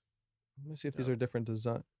packs. Let me see if these are different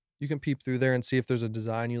design. You can peep through there and see if there's a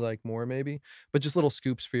design you like more, maybe. But just little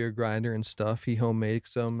scoops for your grinder and stuff. He home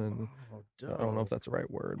makes them, and I don't know if that's the right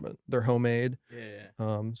word, but they're homemade.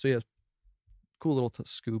 Yeah. So yeah, cool little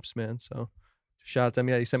scoops, man. So shout out to him.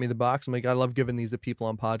 Yeah, he sent me the box. I'm like, I love giving these to people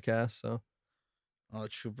on podcasts. So Oh,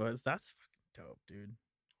 True Buzz. That's fucking dope, dude.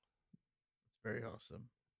 It's very awesome.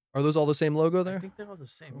 are those all the same logo there? I think they're all the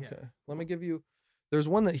same. Okay. Yeah. Let me give you. There's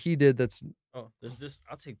one that he did that's Oh, there's this.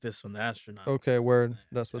 I'll take this one, the astronaut. okay. Word. Yeah,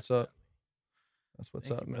 That's what's up. definitely. That's what's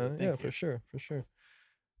Thank up, you, brother. man. Thank Yeah, you. for sure, for sure.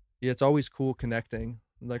 Yeah, it's always cool connecting,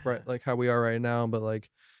 like right, Yeah. like how we are right now, but like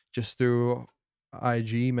just through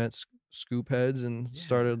IG met Scoop Heads and Yeah.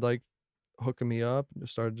 started like hooking me up and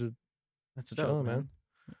just started to That's chill, dope, man.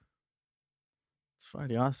 It's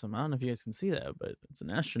pretty awesome. I don't know if you guys can see that, but it's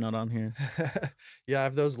an astronaut on here. Yeah, I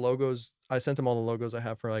have those logos. I sent him all the logos I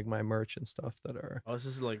have for like my merch and stuff that are Oh, this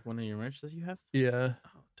is like one of your merch that you have? yeah.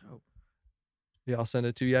 Oh, dope. Yeah, I'll send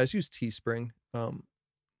it to you. Yeah, I just use Teespring.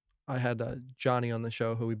 I had Johnny on the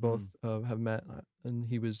show who we both have met, and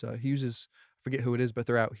he uses I forget who it is, but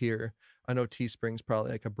they're out here. I know Teespring's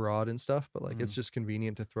probably like abroad and stuff, but like it's just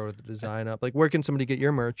convenient to throw the design up. Like, where can somebody get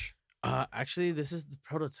your merch? Actually, this is the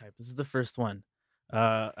prototype. This is the first one.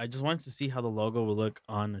 I just wanted to see how the logo will look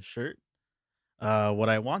on a shirt. What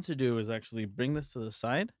I want to do is actually bring this to the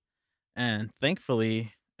side, and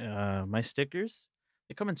thankfully, my stickers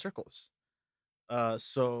they come in circles.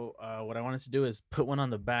 So what I wanted to do is put one on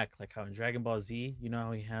the back, like how in Dragon Ball Z, you know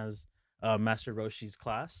how he has Master Roshi's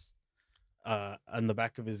class on the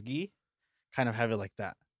back of his gi, kind of have it like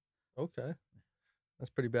that. Okay, that's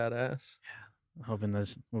pretty badass. I'm hoping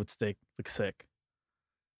this would look sick.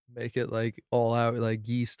 Make it like all out like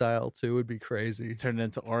gi style too would be crazy. Turn it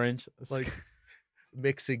into orange. Like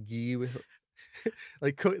mix a gi with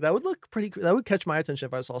like that would look pretty. That would catch my attention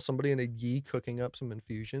if I saw somebody in a gi cooking up some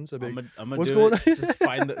infusions. I'd be like, I'm gonna what's do going it.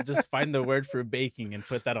 on? Just find the word for baking and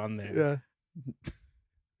put that on there. Yeah.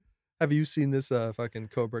 Have you seen this fucking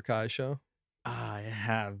Cobra Kai show? I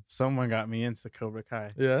have. Someone got me into Cobra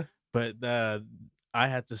Kai, Yeah. but I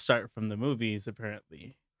had to start from the movies.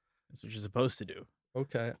 Apparently, that's what you're supposed to do.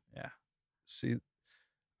 Okay. Yeah. See,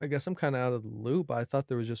 I guess I'm kind of out of the loop. I thought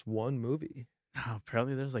there was just one movie. Oh,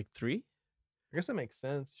 apparently there's like 3. I guess that makes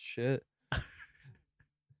sense. Shit.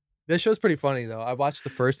 This show's pretty funny though. I watched the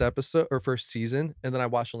first episode or first season, and then I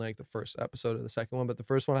watched only like the first episode of the second one. But the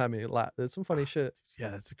first one had me laugh. There's some funny shit.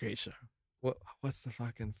 Yeah, that's a great show. What's the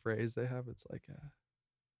fucking phrase they have? It's like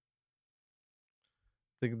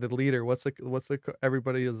the leader. What's the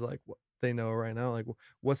everybody is like what they know right now. Like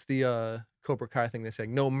what's the Cobra Kai thing? They say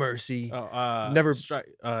no mercy. Oh, Never strike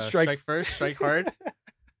first, strike hard.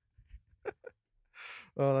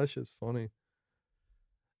 Oh, that shit's funny.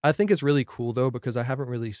 I think it's really cool though because I haven't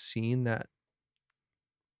really seen that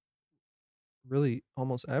really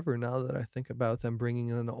almost ever now that I think about them bringing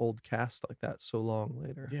in an old cast like that so long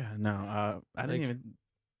later. Yeah, no, I didn't Like- even.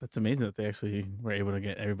 That's amazing that they actually were able to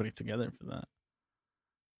get everybody together for that.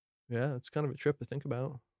 Yeah, it's kind of a trip to think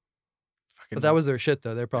about. Fucking, But that was their shit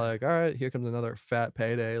though. They're probably like, all right, here comes another fat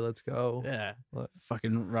payday. Let's go. yeah. What?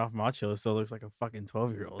 Fucking Ralph Macchio still looks like a fucking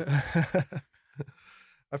 12-year-old.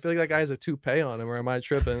 I feel like that guy has a toupee on him, or am I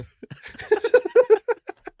tripping?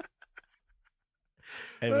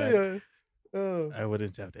 Hey man, Oh, I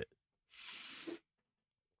wouldn't doubt it.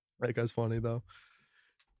 that guy's funny though.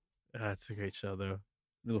 That's a great show though.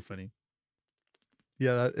 Real funny.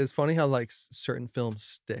 Yeah, it's funny how like certain films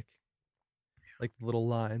stick, like little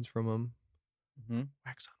lines from them. Mm-hmm.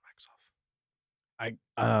 Wax on, wax off.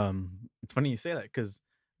 It's funny you say that because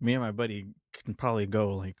me and my buddy can probably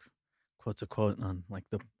go like quote to quote on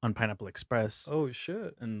Pineapple Express Oh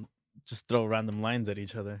shit. and just throw random lines at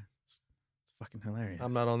each other. It's fucking hilarious.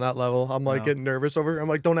 I'm not on that level. I'm like No. getting nervous over. I'm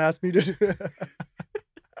like, don't ask me to.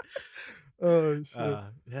 Oh shit.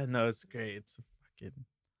 Yeah, no, it's great. It's a fucking,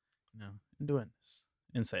 doing this.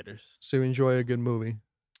 Insiders. So you enjoy a good movie.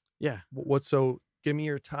 Yeah. What's so? Give me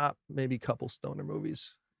your top maybe couple stoner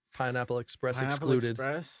movies. Pineapple Express Pineapple excluded.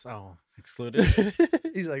 Express. Oh, excluded.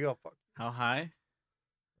 He's like, oh fuck, How high?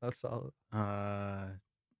 that's solid. I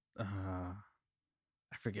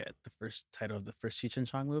forget the first title of the first Cheech and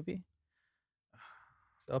Chong movie.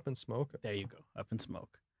 It's Up in Smoke. There you go. Up in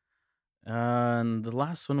Smoke. And the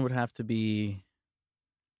last one would have to be.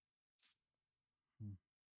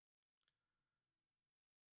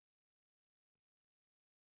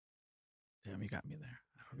 Damn, you got me there.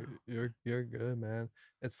 I don't know. You're good, man.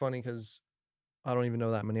 It's funny because I don't even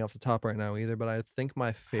know that many off the top right now either. But I think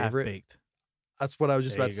my favorite. Half-Baked. That's what I was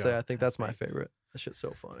just There about to you say. go. I think that's my Half-Baked. favorite. That shit's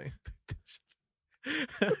so funny.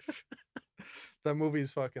 That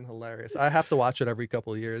movie's fucking hilarious. I have to watch it every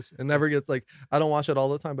couple of years. It never gets like I don't watch it all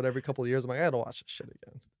the time, but every couple of years I'm like, I gotta watch this shit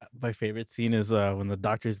again. My favorite scene is when the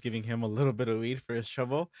doctor's giving him a little bit of weed for his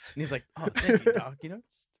trouble, and he's like, "Oh, thank you, doc."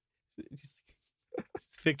 Just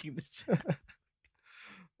picking the shit.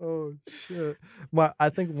 Oh shit. I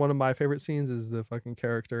think one of my favorite scenes is the fucking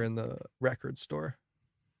character in the record store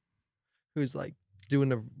who's like doing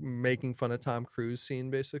the making fun of Tom Cruise scene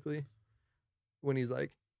basically. When he's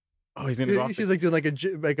like Oh, he's gonna go off. he's like doing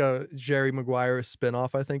like a Jerry Maguire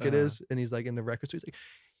spin-off, I think it Uh-huh. is. And he's like in the record store, he's like,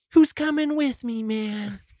 who's coming with me,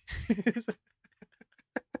 man? He's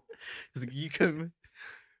like, you can.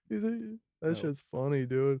 He's like, that No. shit's funny,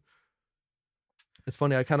 dude. It's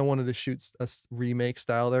funny. I kind of wanted to shoot a remake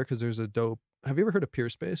style there because there's a dope. Have you ever heard of Pure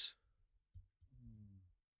Space?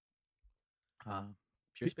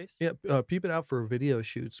 Pure Space. Yeah, peep it out for video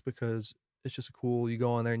shoots because it's just cool. You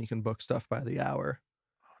go on there and you can book stuff by the hour.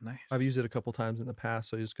 Oh, nice. I've used it a couple times in the past,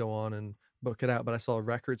 so you just go on and book it out. But I saw a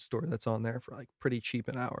record store that's on there for like pretty cheap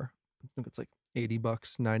an hour. I think it's like $80,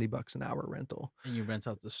 $90 an hour rental. And you rent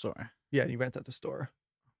out the store. Yeah, you rent at the store.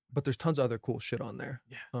 But there's tons of other cool shit on there.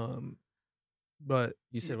 Yeah. But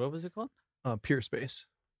You said what was it called? Pure Space.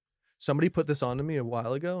 Somebody put this on to me a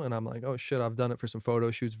while ago, and I'm like, oh shit, I've done it for some photo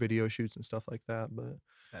shoots, video shoots, and stuff like that. But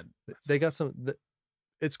they got some.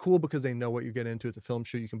 It's cool because they know what you get into. It's a film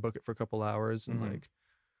shoot. You can book it for a couple hours, and Mhm. like.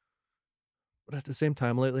 But at the same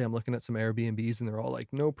time, lately I'm looking at some Airbnbs, and they're all like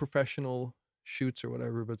no professional shoots or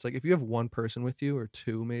whatever. But it's like if you have one person with you or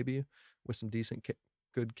two, maybe with some decent,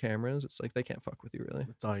 good cameras, it's like they can't fuck with you really.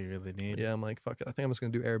 That's all you really need. Yeah, I'm like, fuck it. I think I'm just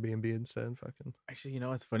gonna do Airbnb instead. Fucking. Actually, you know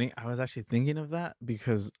what's funny? I was actually thinking of that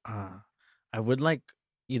because I would like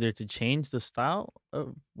either to change the style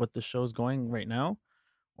of what the show's going right now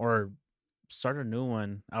or start a new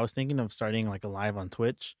one. I was thinking of starting like a live on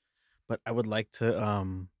Twitch, but I would like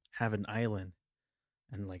to have an island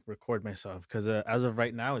and like record myself because as of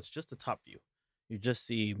right now, it's just a top view. You just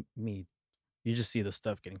see me. You just see the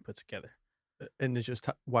stuff getting put together. And it's just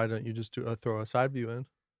why don't you just do throw a side view in?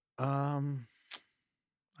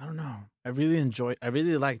 I don't know. I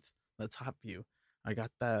really liked the top view. I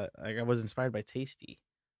got that. I was inspired by Tasty.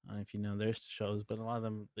 I don't know if you know their shows, but a lot of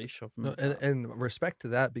them they show from No, the top. and respect to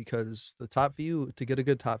that because the top view to get a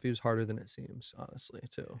good top view is harder than it seems, honestly,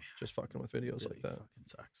 too. Just fucking with videos Really like that. fucking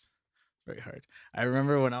sucks. It's very hard. I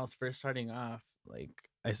remember when I was first starting off, like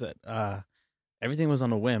I said, everything was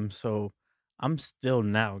on a whim. So I'm still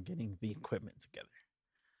now getting the equipment together.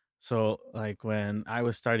 So like when I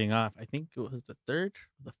was starting off, I think it was the third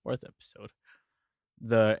or the fourth episode.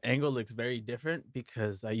 The angle looks very different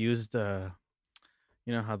because I used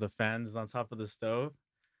you know how the fan is on top of the stove.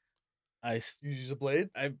 You use a blade?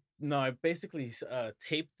 I basically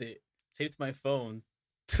taped my phone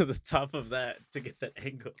to the top of that to get that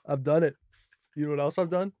angle. I've done it. You know what else I've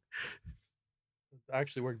done? It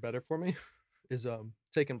actually worked better for me is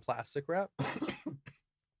taking plastic wrap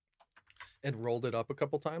and rolled it up a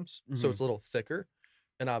couple times so Mhm. it's a little thicker,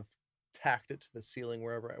 and I've tacked it to the ceiling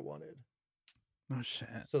wherever I wanted. Oh shit.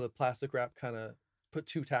 So the plastic wrap kind of put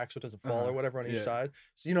two tacks so it doesn't fall or Uh-huh, whatever on each yeah. side.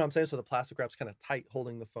 So you know what I'm saying? So the plastic wrap's kind of tight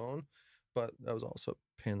holding the phone, but that was also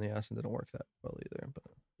a pain in the ass and didn't work that well either. But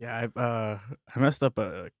Yeah, I messed up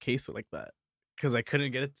a case like that because I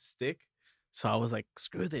couldn't get it to stick. So I was like,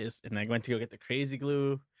 screw this. And I went to go get the crazy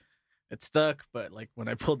glue. It stuck, but like when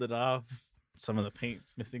I pulled it off, some of the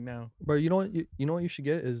paint's missing now. But you know what you know what you should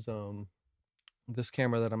get is this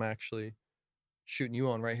camera that I'm actually shooting you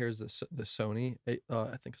on right here is the Sony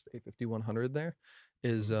I think it's the A5100 there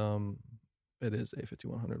is it is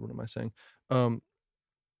A5100, what am I saying?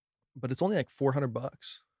 But it's only like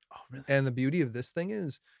 $400. Oh, really? And the beauty of this thing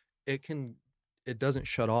is it doesn't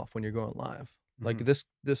shut off when you're going live. Like Mhm.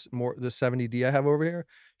 the 70D I have over here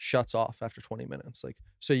shuts off after 20 minutes. Like,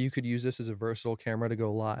 so you could use this as a versatile camera to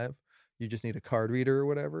go live. You just need a card reader or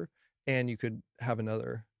whatever, and you could have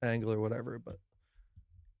another angle or whatever. But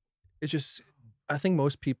it's just, I think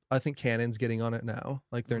Canon's getting on it now.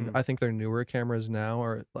 Like Mhm. I think their newer cameras now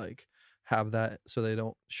are like have that so they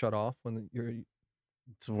don't shut off when you're,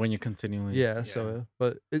 So when you continually, yeah. So,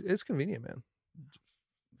 but it's convenient, man. I'm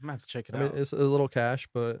gonna have to check it I mean, out. it's a little cash,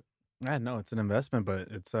 but I know it's an investment, but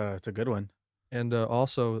it's a good one. and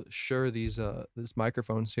also sure these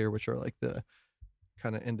microphones here, which are like the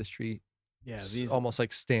kind of industry, Yeah, these. almost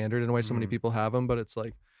like standard in a way. So many Mhm. people have them, but it's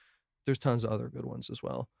like there's tons of other good ones as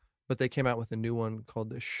well. But they came out with a new one called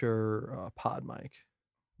the Shure Pod Mic.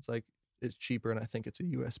 It's like it's cheaper, and I think it's a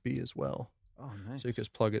USB as well, Oh, nice. so you can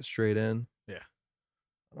just plug it straight in. Yeah.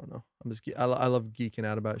 I don't know. I'm just I love geeking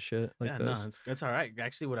out about shit like Yeah, this. no, it's all right.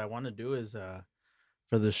 Actually, what I want to do is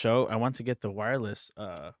for the show, I want to get the wireless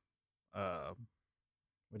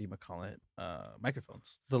what do you call it?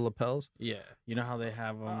 Microphones. The lapels. Yeah, you know how they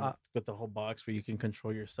have them Uh, with the whole box where you can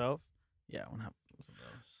control yourself. Yeah, I want to have some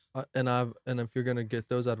of those. And if you're gonna get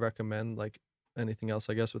those, I'd recommend like anything else,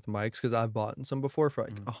 I guess, with mics, because I've bought some before for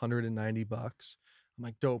like Mhm. $190. I'm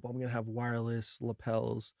like, dope. I'm gonna have wireless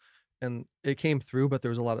lapels, and it came through, but there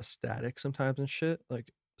was a lot of static sometimes and shit.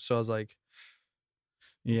 Like, so I was like,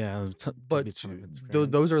 Yeah, but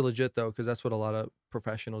those are legit though, because that's what a lot of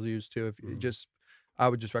professionals use too. If you I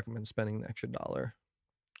would just recommend spending the extra $1.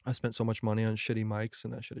 I spent so much money on shitty mics,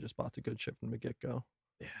 and I should have just bought the good shit from the get go,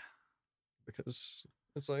 Yeah, because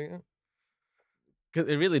it's like. because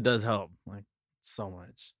it really does help like so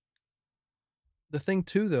much. The thing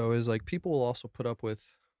too though is like people will also put up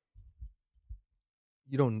with,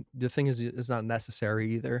 the thing is it's not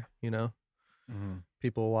necessary either, Mhm.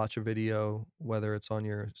 people will watch a video whether it's on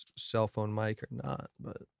your cell phone mic or not,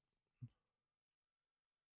 but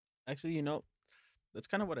Actually, that's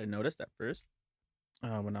kind of what I noticed at first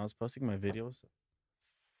when I was posting my videos.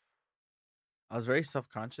 I was very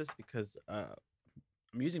self-conscious because I'm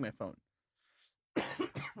using my phone.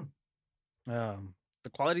 The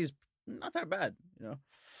quality is not that bad, Sorry.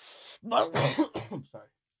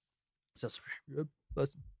 So sorry. good.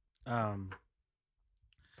 That's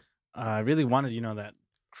I really wanted, that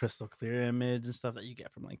crystal clear image and stuff that you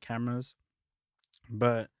get from like cameras.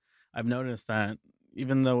 But I've noticed that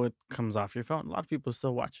even though it comes off your phone, a lot of people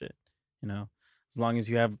still watch it. As long as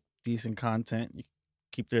you have decent content, you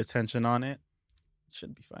keep their attention on it, it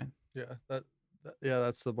should be fine. yeah,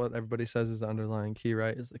 that's what everybody says is the underlying key,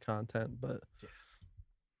 right? Is the content. But Yeah.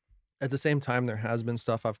 at the same time, there has been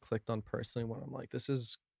stuff I've clicked on personally when I'm like,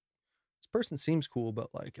 this person seems cool, but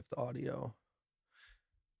like if the audio,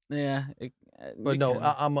 Yeah, but you no, can.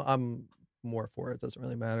 I'm more for it. It doesn't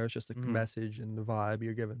really matter. It's just the Mhm. message and the vibe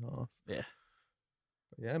you're giving off. Yeah.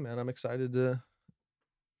 But yeah, man, I'm excited to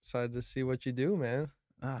see what you do, man.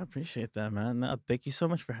 I appreciate that, man. No, thank you so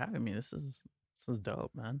much for having me. This is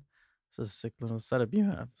dope, man. This is a sick little setup you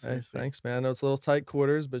have. Hey, Seriously. thanks, man. I know it's a little tight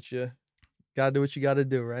quarters, but you gotta do what you gotta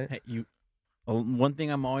do, right? Hey, one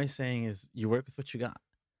thing I'm always saying is you work with what you got.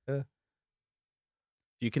 Yeah.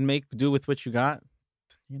 If you can do with what you got,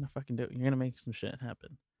 you're gonna fucking do it. You're gonna make some shit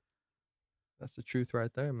happen. That's the truth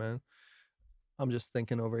right there, man. I'm just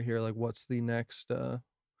thinking over here, like, what's the next?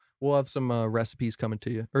 We'll have some recipes coming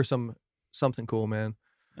to you, or something cool, man.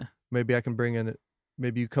 Yeah. Maybe I can bring in it.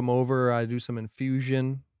 Maybe you come over, I do some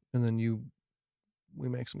infusion, and then we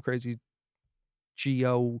make some crazy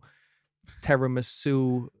Geo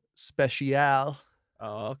tiramisu special.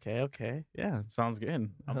 Oh, okay. Yeah, sounds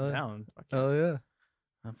good. I'm Hell yeah. down. Fuck yeah. Oh yeah.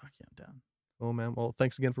 I'm down. Oh man. Well,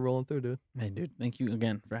 thanks again for rolling through, dude. Hey, dude, thank you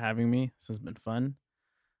again for having me. This has been fun.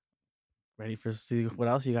 Ready for see what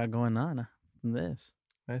else you got going on from this.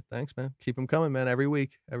 Hey, thanks, man. Keep them coming, man. Every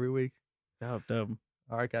week. Dope.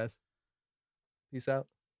 All right, guys. Peace out.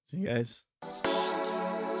 See you guys.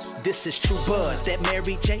 This is True Buzz, that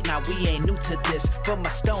Mary J. Now we ain't new to this. For my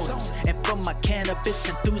stoners and for my cannabis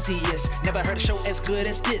enthusiasts, never heard a show as good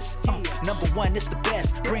as this. Number one, it's the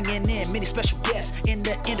best. Bringing in many special guests in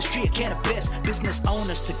the industry of cannabis. Business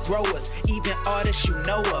owners to growers, even artists you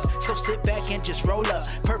know of. So sit back and just roll up.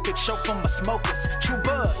 Perfect show for my smokers. True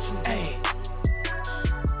Buzz, ayy.